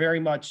 There are very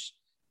much,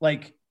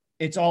 like,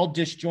 it's all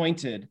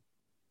disjointed,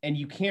 and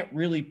you can't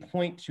really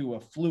point to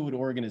a fluid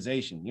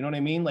organization. You know what I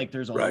mean? Like,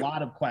 there's a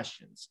lot of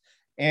questions,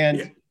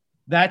 and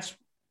that's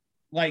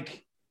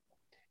like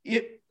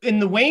it in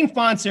the Wayne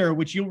Fonts era,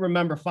 which you'll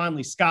remember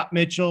fondly, Scott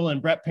Mitchell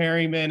and Brett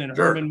Perryman and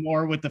Herman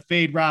Moore with the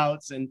fade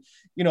routes, and,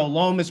 you know,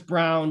 Lomas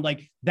Brown.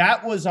 Like,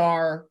 that was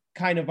our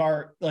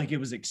like, it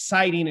was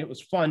exciting. It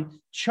was fun.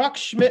 Chuck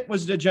Schmidt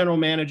was the general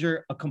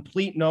manager, a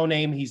complete no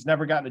name. He's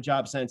never gotten a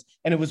job since.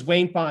 And it was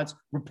Wayne Fonts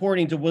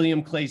reporting to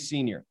William Clay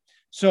Sr.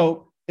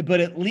 So,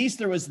 but at least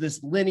there was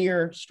this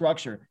linear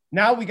structure.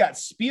 Now we got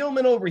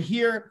Spielman over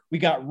here. We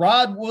got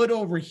Rod Wood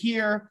over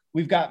here.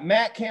 We've got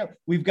Matt Camp.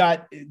 We've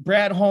got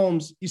Brad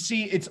Holmes. You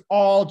see, it's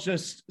all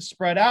just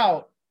spread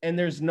out, and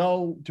there's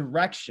no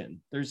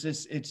direction. There's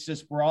this, it's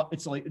just,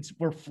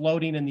 we're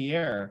floating in the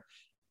air.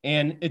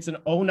 And it's an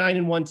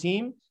 0-9-1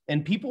 team.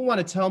 And people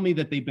want to tell me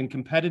that they've been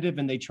competitive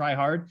and they try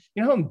hard.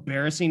 You know how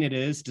embarrassing it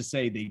is to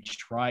say they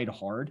tried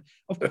hard?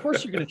 Of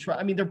course you're going to try.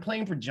 I mean, they're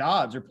playing for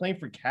jobs. They're playing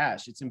for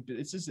cash.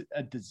 It's just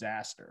a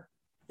disaster.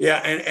 Yeah,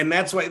 and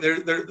that's why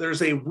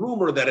there's a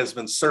rumor that has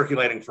been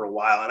circulating for a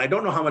while. And I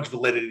don't know how much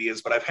validity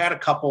is, but I've had a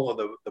couple of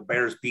the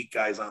Bears beat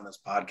guys on this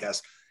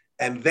podcast,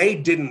 and they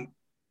didn't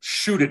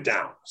shoot it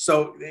down.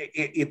 So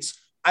it's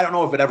I don't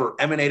know if it ever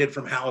emanated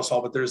from Hallis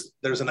Hall, but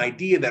there's an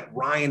idea that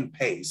Ryan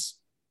Pace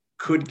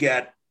could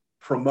get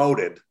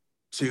promoted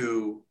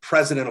to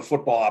president of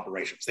football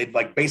operations. They'd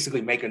like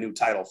basically make a new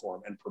title for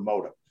him and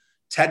promote him.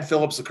 Ted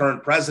Phillips, the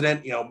current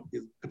president, you know,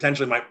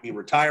 potentially might be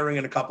retiring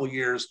in a couple of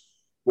years,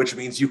 which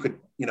means you could,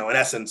 you know, in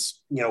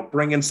essence, you know,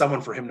 bring in someone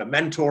for him to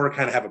mentor,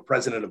 kind of have a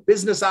president of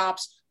business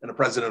ops and a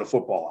president of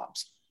football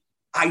ops.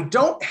 I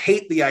don't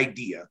hate the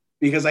idea,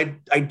 because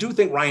I do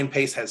think Ryan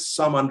Pace has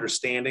some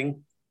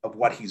understanding of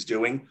what he's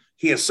doing.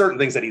 He has certain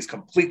things that he's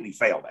completely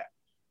failed at,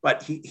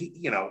 but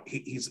he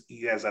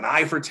has an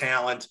eye for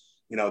talent.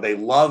 You know,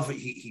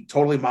 he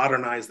totally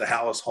modernized the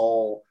Hallis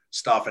Hall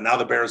stuff. And now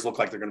the Bears look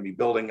like they're going to be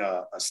building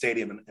a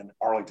stadium in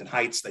Arlington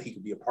Heights that he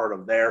could be a part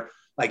of there.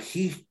 Like,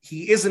 he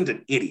isn't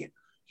an idiot.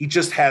 He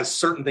just has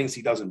certain things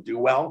he doesn't do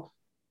well.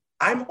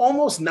 I'm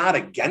almost not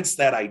against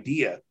that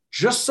idea,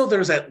 just so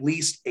there's at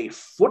least a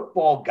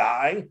football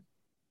guy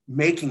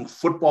making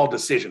football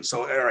decisions.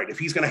 So, all right, if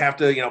he's going to have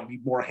to, you know, be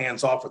more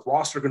hands off with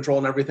roster control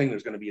and everything,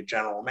 there's going to be a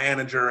general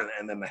manager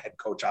and then the head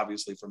coach,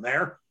 obviously, from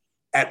there.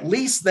 at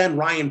least then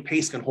Ryan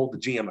Pace can hold the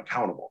GM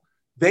accountable.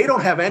 They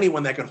don't have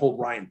anyone that can hold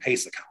Ryan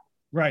Pace accountable.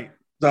 Right.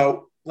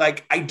 So,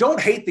 like, I don't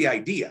hate the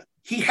idea.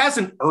 He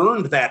hasn't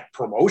earned that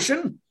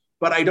promotion,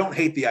 but I don't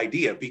hate the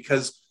idea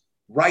because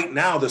right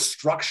now the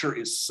structure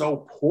is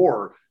so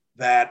poor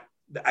that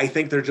I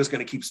think they're just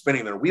going to keep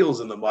spinning their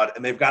wheels in the mud,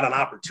 and they've got an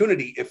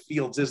opportunity, if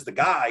Fields is the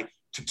guy,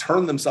 to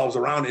turn themselves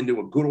around into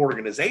a good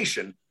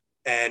organization.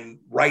 And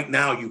right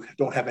now you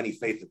don't have any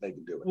faith that they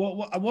can do it.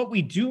 Well, what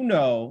we do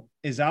know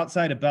is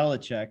outside of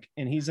Belichick,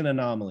 and he's an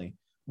anomaly,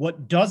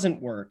 what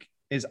doesn't work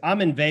is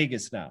I'm in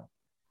Vegas now.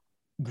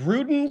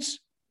 Gruden's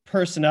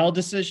personnel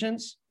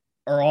decisions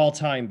are all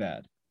time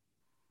bad.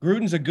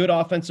 Gruden's a good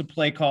offensive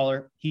play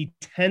caller. He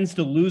tends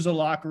to lose a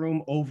locker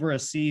room over a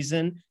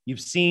season. You've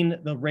seen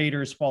the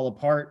Raiders fall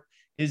apart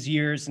his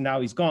years, and now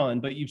he's gone,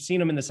 but you've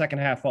seen him in the second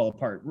half fall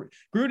apart.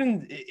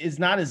 Gruden is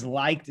not as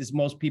liked as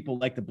most people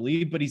like to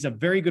believe, but he's a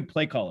very good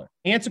play caller.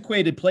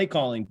 Antiquated play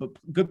calling, but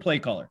good play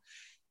caller.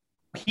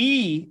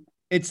 He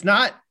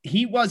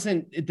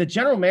wasn't the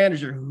general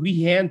manager who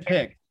he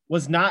handpicked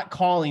was not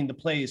calling the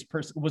plays,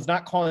 was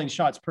not calling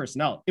shots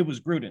personnel. It was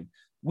Gruden.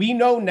 We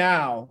know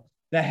now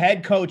the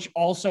head coach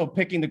also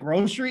picking the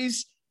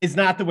groceries is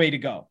not the way to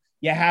go.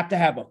 You have to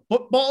have a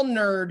football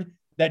nerd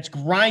that's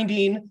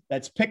grinding,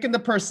 that's picking the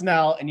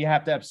personnel, and you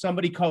have to have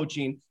somebody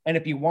coaching. And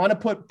if you want to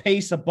put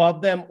Pace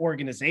above them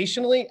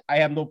organizationally, I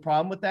have no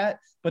problem with that.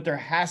 But there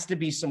has to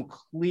be some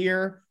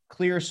clear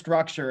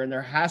structure, and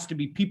there has to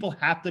be people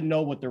have to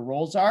know what their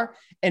roles are.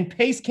 And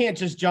Pace can't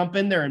just jump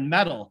in there and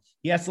meddle.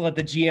 He has to let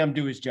the GM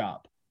do his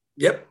job.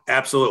 Yep,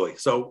 absolutely.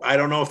 So I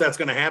don't know if that's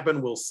going to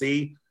happen. We'll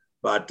see.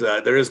 But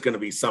there is going to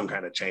be some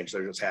kind of change.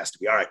 There just has to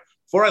be. All right,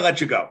 before I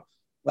let you go,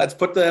 let's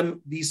put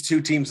these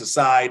two teams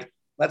aside.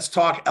 Let's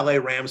talk LA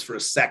Rams for a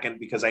second,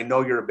 because I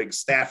know you're a big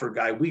Stafford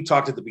guy. We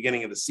talked at the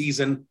beginning of the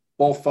season.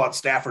 Both thought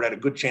Stafford had a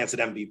good chance at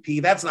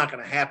MVP. That's not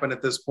going to happen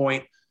at this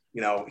point.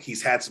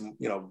 He's had some,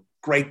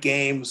 great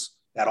games.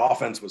 That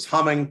offense was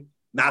humming.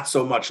 Not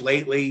so much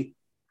lately.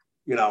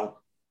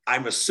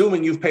 I'm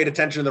assuming you've paid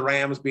attention to the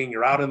Rams, being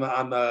you're out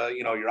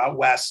you're out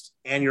west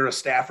and you're a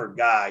Stafford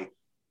guy.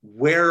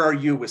 Where are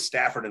you with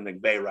Stafford and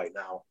McVay right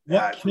now?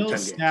 What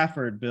kills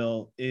Stafford,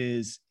 Bill,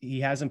 is he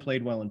hasn't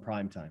played well in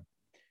primetime.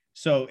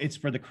 So it's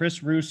for the Chris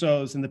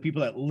Russos and the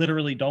people that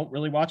literally don't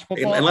really watch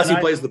football. Unless he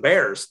plays the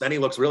Bears, then he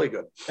looks really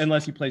good.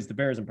 Unless he plays the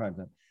Bears in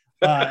primetime.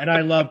 And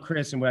I love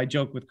Chris, and I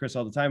joke with Chris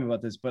all the time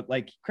about this, but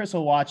like Chris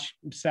will watch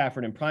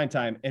Stafford in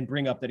primetime and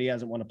bring up that he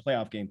hasn't won a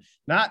playoff game,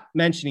 not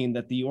mentioning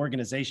that the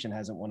organization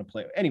hasn't won a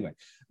play. Anyway,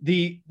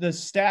 the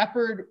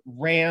Stafford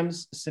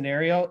Rams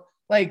scenario,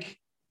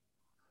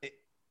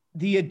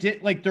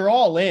 they're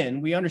all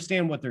in. We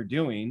understand what they're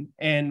doing.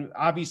 And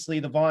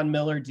obviously the Von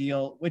Miller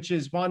deal,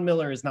 Von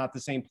Miller is not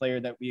the same player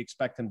that we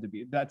expect him to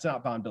be. That's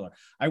not Von Miller.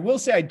 I will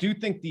say, I do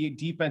think the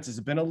defense has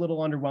been a little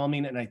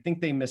underwhelming, and I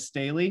think they missed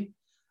Staley.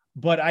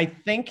 But I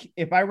think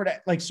if I were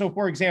to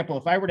for example,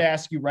 if I were to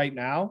ask you right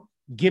now,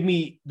 give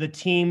me the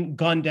team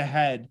gun to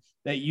head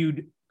that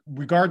you'd,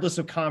 regardless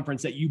of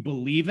conference, that you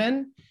believe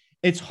in,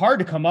 it's hard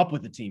to come up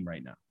with a team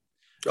right now.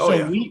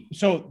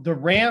 So the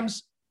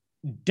Rams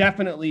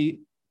definitely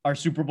are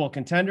Super Bowl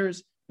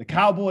contenders, the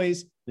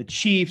Cowboys, the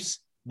Chiefs,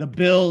 the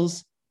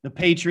Bills, the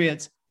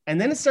Patriots,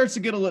 and then it starts to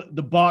get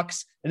the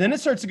Bucks, and then it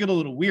starts to get a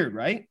little weird,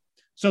 right?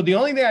 So the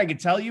only thing I can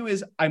tell you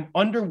is I'm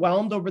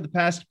underwhelmed over the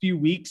past few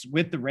weeks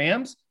with the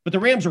Rams, but the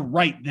Rams are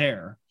right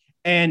there.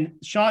 And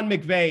Sean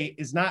McVay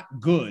is not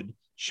good.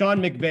 Sean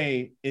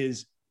McVay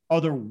is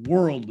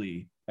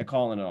otherworldly at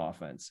calling an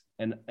offense.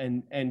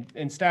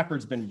 And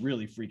Stafford's been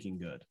really freaking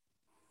good.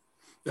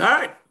 All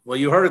right. Well,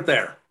 you heard it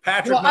there.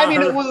 Patrick.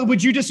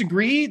 Would you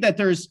disagree that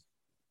there's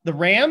the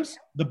Rams,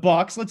 the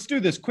Bucks? Let's do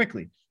this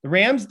quickly. The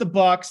Rams, the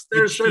Bucks.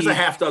 There's a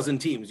half dozen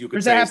teams.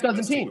 There's a half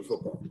dozen teams.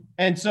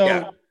 And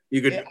so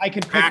I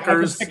can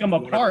pick them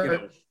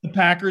apart. The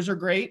Packers are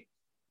great.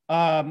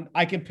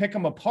 I can pick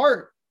them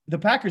apart. The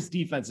Packers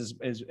defense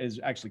is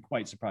actually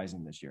quite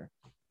surprising this year.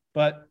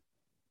 But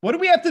what do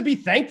we have to be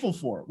thankful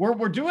for?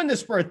 We're doing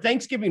this for a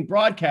Thanksgiving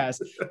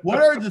broadcast. What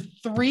are the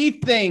three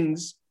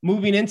things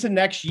moving into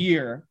next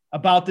year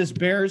about this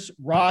Bears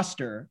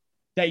roster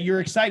that you're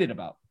excited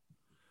about?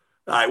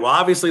 All right. Well,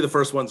 obviously the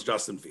first one's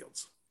Justin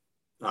Fields.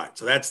 All right.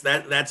 So that's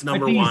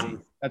number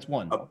one. That's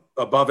one.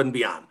 Above and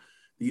beyond.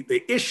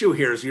 The issue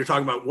here is you're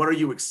talking about what are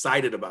you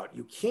excited about?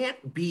 You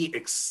can't be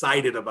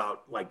excited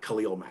about like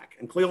Khalil Mack.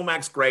 And Khalil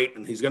Mack's great,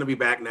 and he's going to be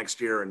back next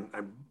year, and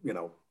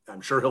I'm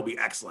sure he'll be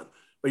excellent.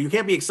 But you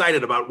can't be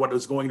excited about what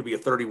is going to be a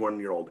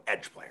 31-year-old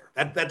edge player.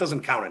 That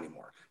doesn't count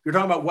anymore. You're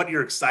talking about what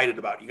you're excited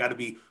about. You got to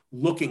be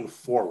looking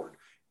forward.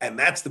 And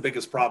that's the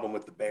biggest problem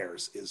with the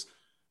Bears is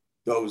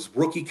those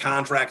rookie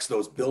contracts,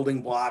 those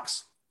building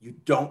blocks. You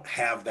don't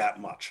have that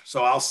much.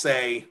 So I'll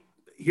say,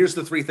 here's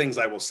the three things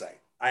I will say.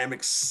 I am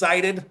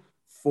excited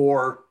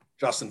for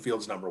Justin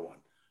Fields, number one.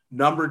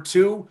 Number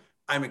two,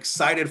 I'm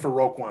excited for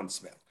Roquan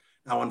Smith.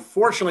 Now,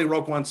 unfortunately,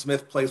 Roquan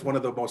Smith plays one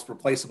of the most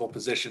replaceable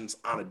positions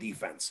on a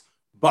defense,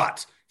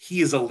 but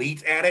he is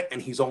elite at it,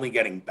 and he's only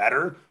getting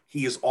better.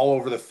 He is all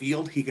over the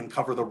field. He can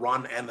cover the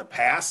run and the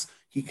pass.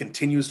 He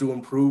continues to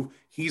improve.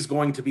 He's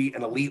going to be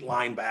an elite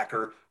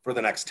linebacker for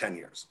the next 10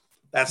 years.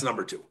 That's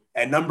number 2.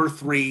 And number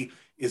 3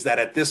 is that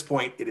at this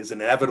point, it is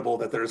inevitable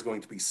that there is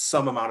going to be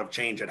some amount of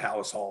change at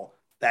Hallis Hall.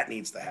 That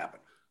needs to happen.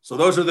 So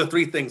those are the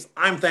 3 things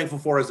I'm thankful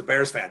for as a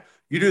Bears fan.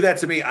 You do that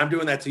to me, I'm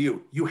doing that to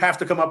you. You have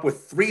to come up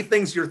with 3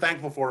 things you're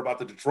thankful for about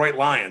the Detroit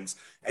Lions,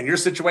 and your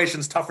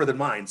situation's tougher than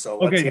mine. So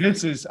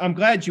I'm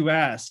glad you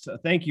asked.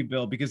 Thank you,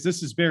 Bill, because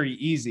this is very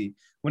easy.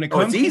 When it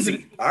comes it's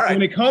easy. All right.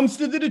 When it comes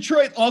to the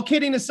Detroit, all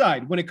kidding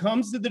aside, when it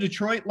comes to the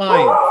Detroit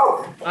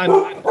Lions,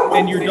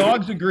 and your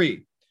dogs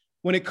agree,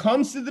 when it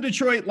comes to the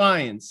Detroit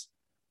Lions,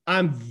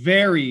 I'm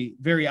very,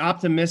 very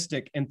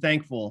optimistic and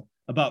thankful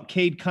about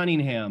Cade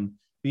Cunningham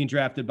being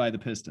drafted by the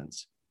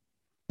Pistons.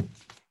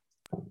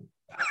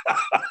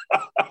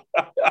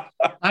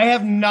 I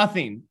have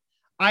nothing.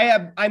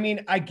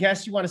 I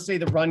guess you want to say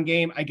the run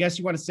game. I guess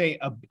you want to say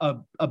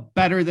a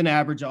better than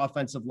average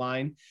offensive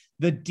line.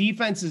 The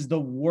defense is the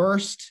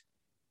worst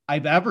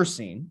I've ever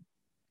seen.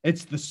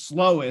 It's the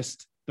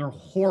slowest. They're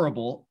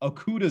horrible.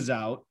 Okuda's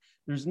out.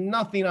 There's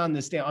nothing on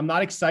this day. I'm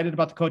not excited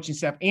about the coaching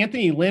staff.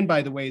 Anthony Lynn,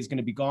 by the way, is going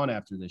to be gone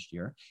after this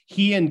year.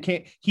 He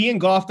and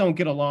Goff don't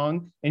get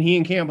along, and he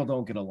and Campbell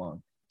don't get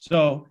along.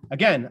 So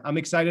again, I'm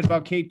excited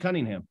about Cade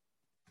Cunningham.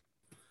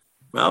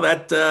 Well,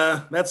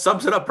 that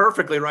sums it up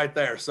perfectly right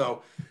there.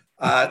 So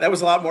that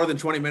was a lot more than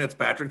 20 minutes,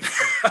 Patrick.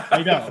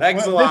 I know.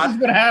 Thanks a lot. This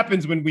is what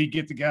happens when we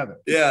get together.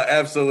 Yeah,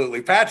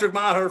 absolutely. Patrick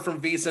Meagher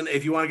from VSiN.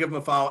 If you want to give him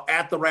a follow,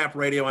 at the Rap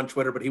Radio on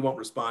Twitter, but he won't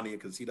respond to you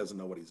because he doesn't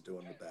know what he's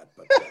doing with that.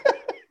 But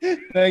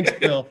thanks,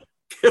 Bill.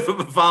 Give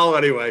him a follow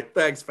anyway.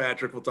 Thanks,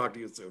 Patrick. We'll talk to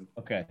you soon.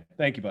 Okay.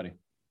 Thank you, buddy.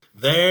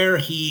 There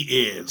he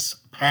is,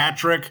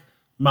 Patrick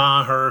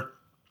Meagher.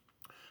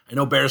 I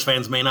know Bears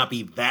fans may not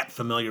be that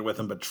familiar with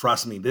him, but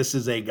trust me, this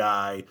is a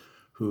guy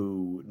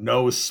who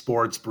knows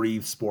sports,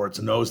 breathes sports,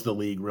 knows the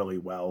league really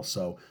well.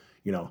 So,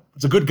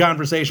 it's a good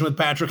conversation with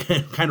Patrick,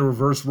 kind of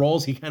reverse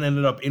roles. He kind of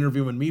ended up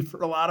interviewing me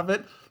for a lot of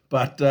it,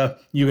 but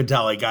you can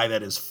tell a guy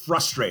that is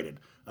frustrated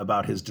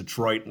about his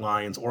Detroit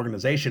Lions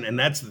organization. And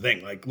that's the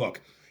thing. Like, look,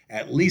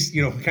 at least,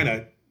 kind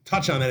of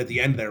touch on that at the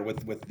end there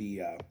with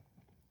the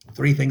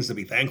 3 things to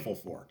be thankful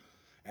for.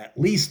 At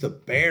least the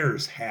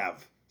Bears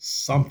have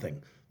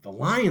something. The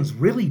Lions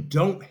really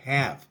don't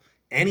have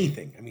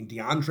anything. I mean,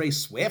 DeAndre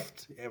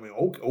Swift,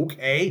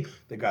 okay.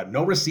 They got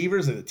no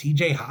receivers. The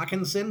TJ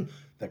Hawkinson,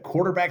 the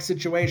quarterback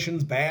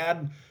situation's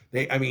bad.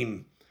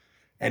 And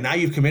now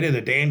you've committed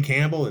to Dan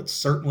Campbell. It's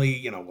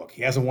certainly, look,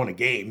 he hasn't won a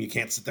game. You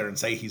can't sit there and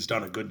say he's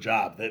done a good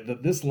job.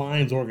 This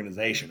Lions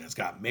organization has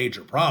got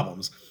major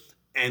problems,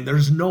 and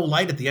there's no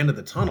light at the end of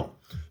the tunnel.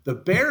 The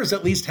Bears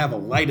at least have a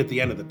light at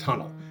the end of the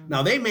tunnel.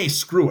 Now, they may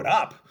screw it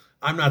up.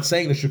 I'm not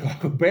saying the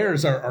Chicago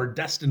Bears are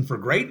destined for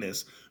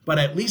greatness, but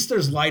at least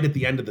there's light at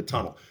the end of the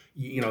tunnel.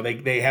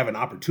 They have an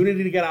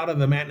opportunity to get out of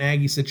the Matt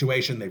Nagy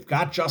situation. They've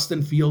got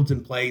Justin Fields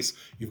in place.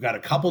 You've got a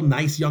couple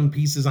nice young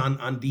pieces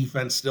on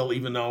defense still,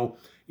 even though,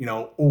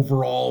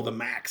 overall the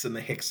Max and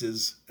the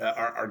Hickses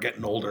are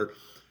getting older.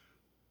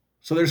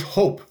 So there's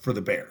hope for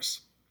the Bears.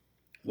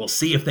 We'll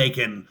see if they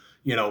can,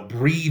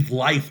 breathe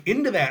life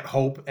into that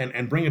hope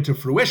and bring it to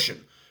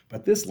fruition.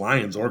 But this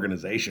Lions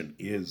organization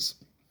is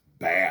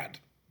bad.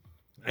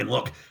 And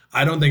look,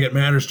 I don't think it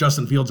matters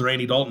Justin Fields or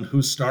Andy Dalton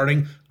who's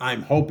starting.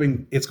 I'm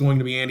hoping it's going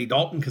to be Andy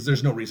Dalton because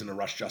there's no reason to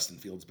rush Justin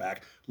Fields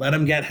back. Let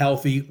him get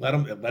healthy.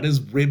 Let his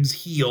ribs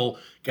heal.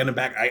 Get him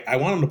back. I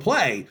want him to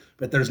play,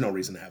 but there's no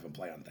reason to have him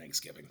play on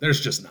Thanksgiving.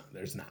 There's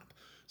not.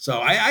 So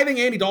I think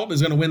Andy Dalton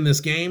is going to win this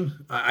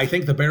game. I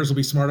think the Bears will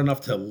be smart enough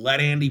to let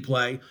Andy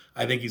play.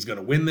 I think he's going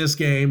to win this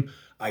game.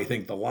 I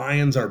think the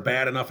Lions are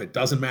bad enough. It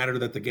doesn't matter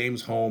that the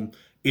game's home.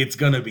 It's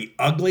going to be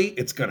ugly.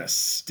 It's going to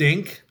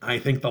stink. I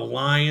think the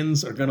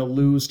Lions are going to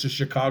lose to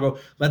Chicago.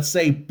 Let's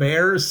say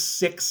Bears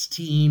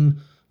 16,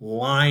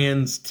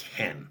 Lions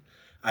 10.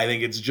 I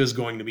think it's just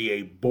going to be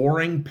a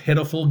boring,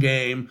 pitiful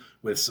game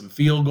with some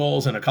field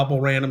goals and a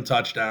couple random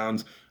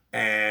touchdowns.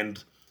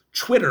 And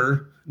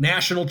Twitter,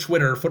 national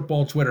Twitter,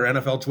 football Twitter,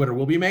 NFL Twitter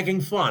will be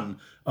making fun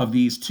of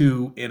these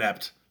 2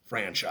 inept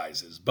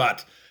franchises.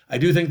 But I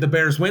do think the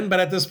Bears win,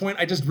 but at this point,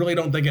 I just really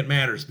don't think it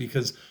matters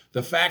because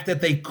the fact that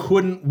they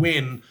couldn't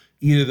win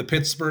either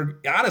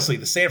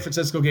the San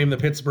Francisco game, the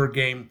Pittsburgh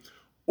game,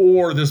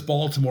 or this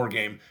Baltimore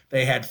game,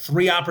 they had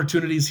 3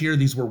 opportunities here.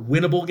 These were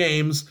winnable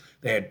games.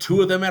 They had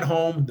 2 of them at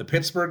home. The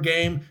Pittsburgh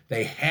game,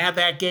 they had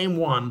that game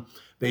won.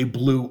 They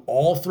blew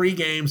all 3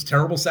 games.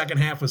 Terrible second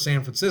half with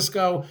San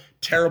Francisco.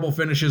 Terrible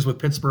finishes with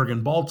Pittsburgh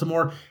and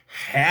Baltimore.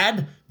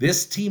 Had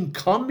this team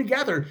come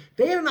together,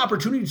 they had an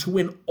opportunity to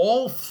win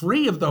all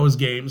 3 of those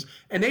games,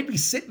 and they'd be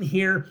sitting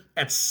here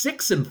at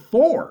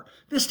 6-4.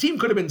 This team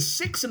could have been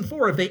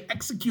 6-4 if they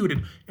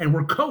executed and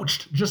were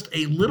coached just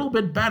a little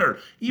bit better.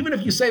 Even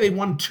if you say they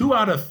won 2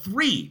 out of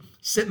 3,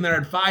 sitting there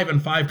at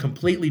 5-5,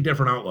 completely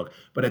different outlook.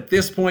 But at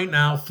this point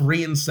now,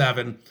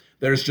 3-7.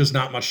 There's just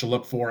not much to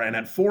look for. And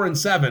at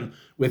 4-7,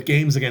 with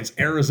games against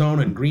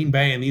Arizona and Green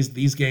Bay and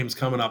these games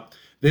coming up,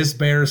 This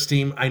Bears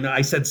team, I know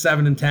I said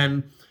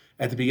 7-10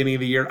 at the beginning of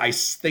the year. I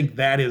think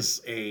that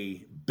is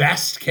a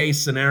best case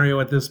scenario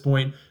at this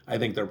point. I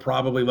think they're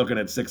probably looking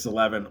at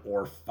 6-11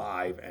 or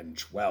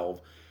 5-12.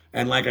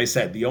 And like I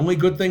said, the only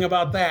good thing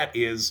about that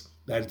is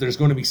that there's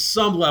going to be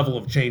some level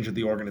of change at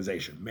the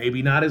organization.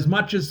 Maybe not as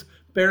much as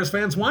Bears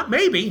fans want.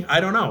 Maybe. I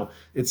don't know.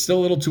 It's still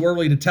a little too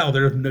early to tell.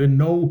 There have been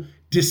no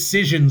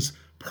decisions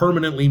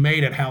permanently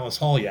made at Hallis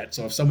Hall yet.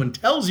 So if someone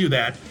tells you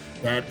that,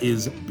 that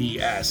is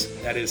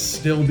BS. That is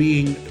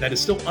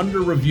still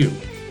under review.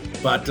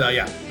 But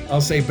yeah,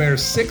 I'll say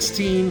Bears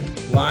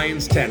 16,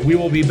 Lions 10. We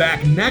will be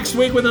back next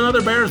week with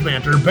another Bears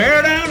Banter.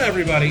 Bear down,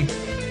 everybody.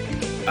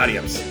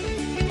 Adios.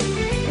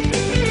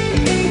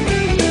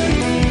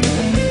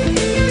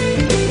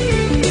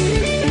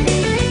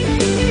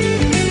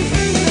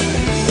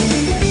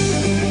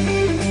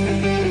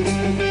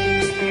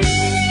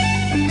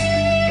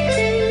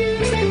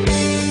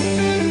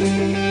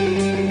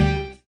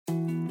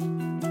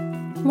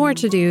 More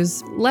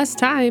to-dos, less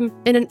time,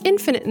 and an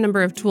infinite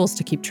number of tools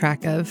to keep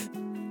track of.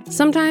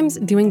 Sometimes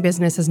doing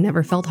business has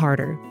never felt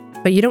harder,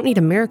 but you don't need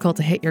a miracle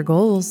to hit your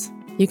goals.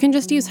 You can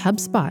just use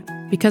HubSpot,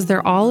 because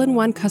their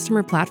all-in-one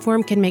customer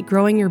platform can make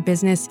growing your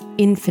business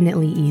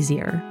infinitely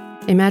easier.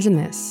 Imagine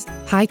this: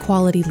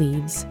 high-quality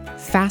leads,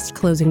 fast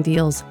closing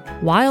deals,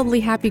 wildly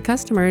happy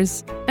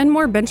customers, and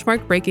more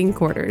benchmark-breaking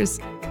quarters.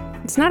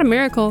 It's not a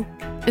miracle,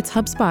 it's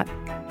HubSpot.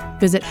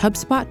 Visit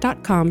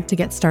HubSpot.com to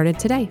get started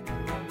today.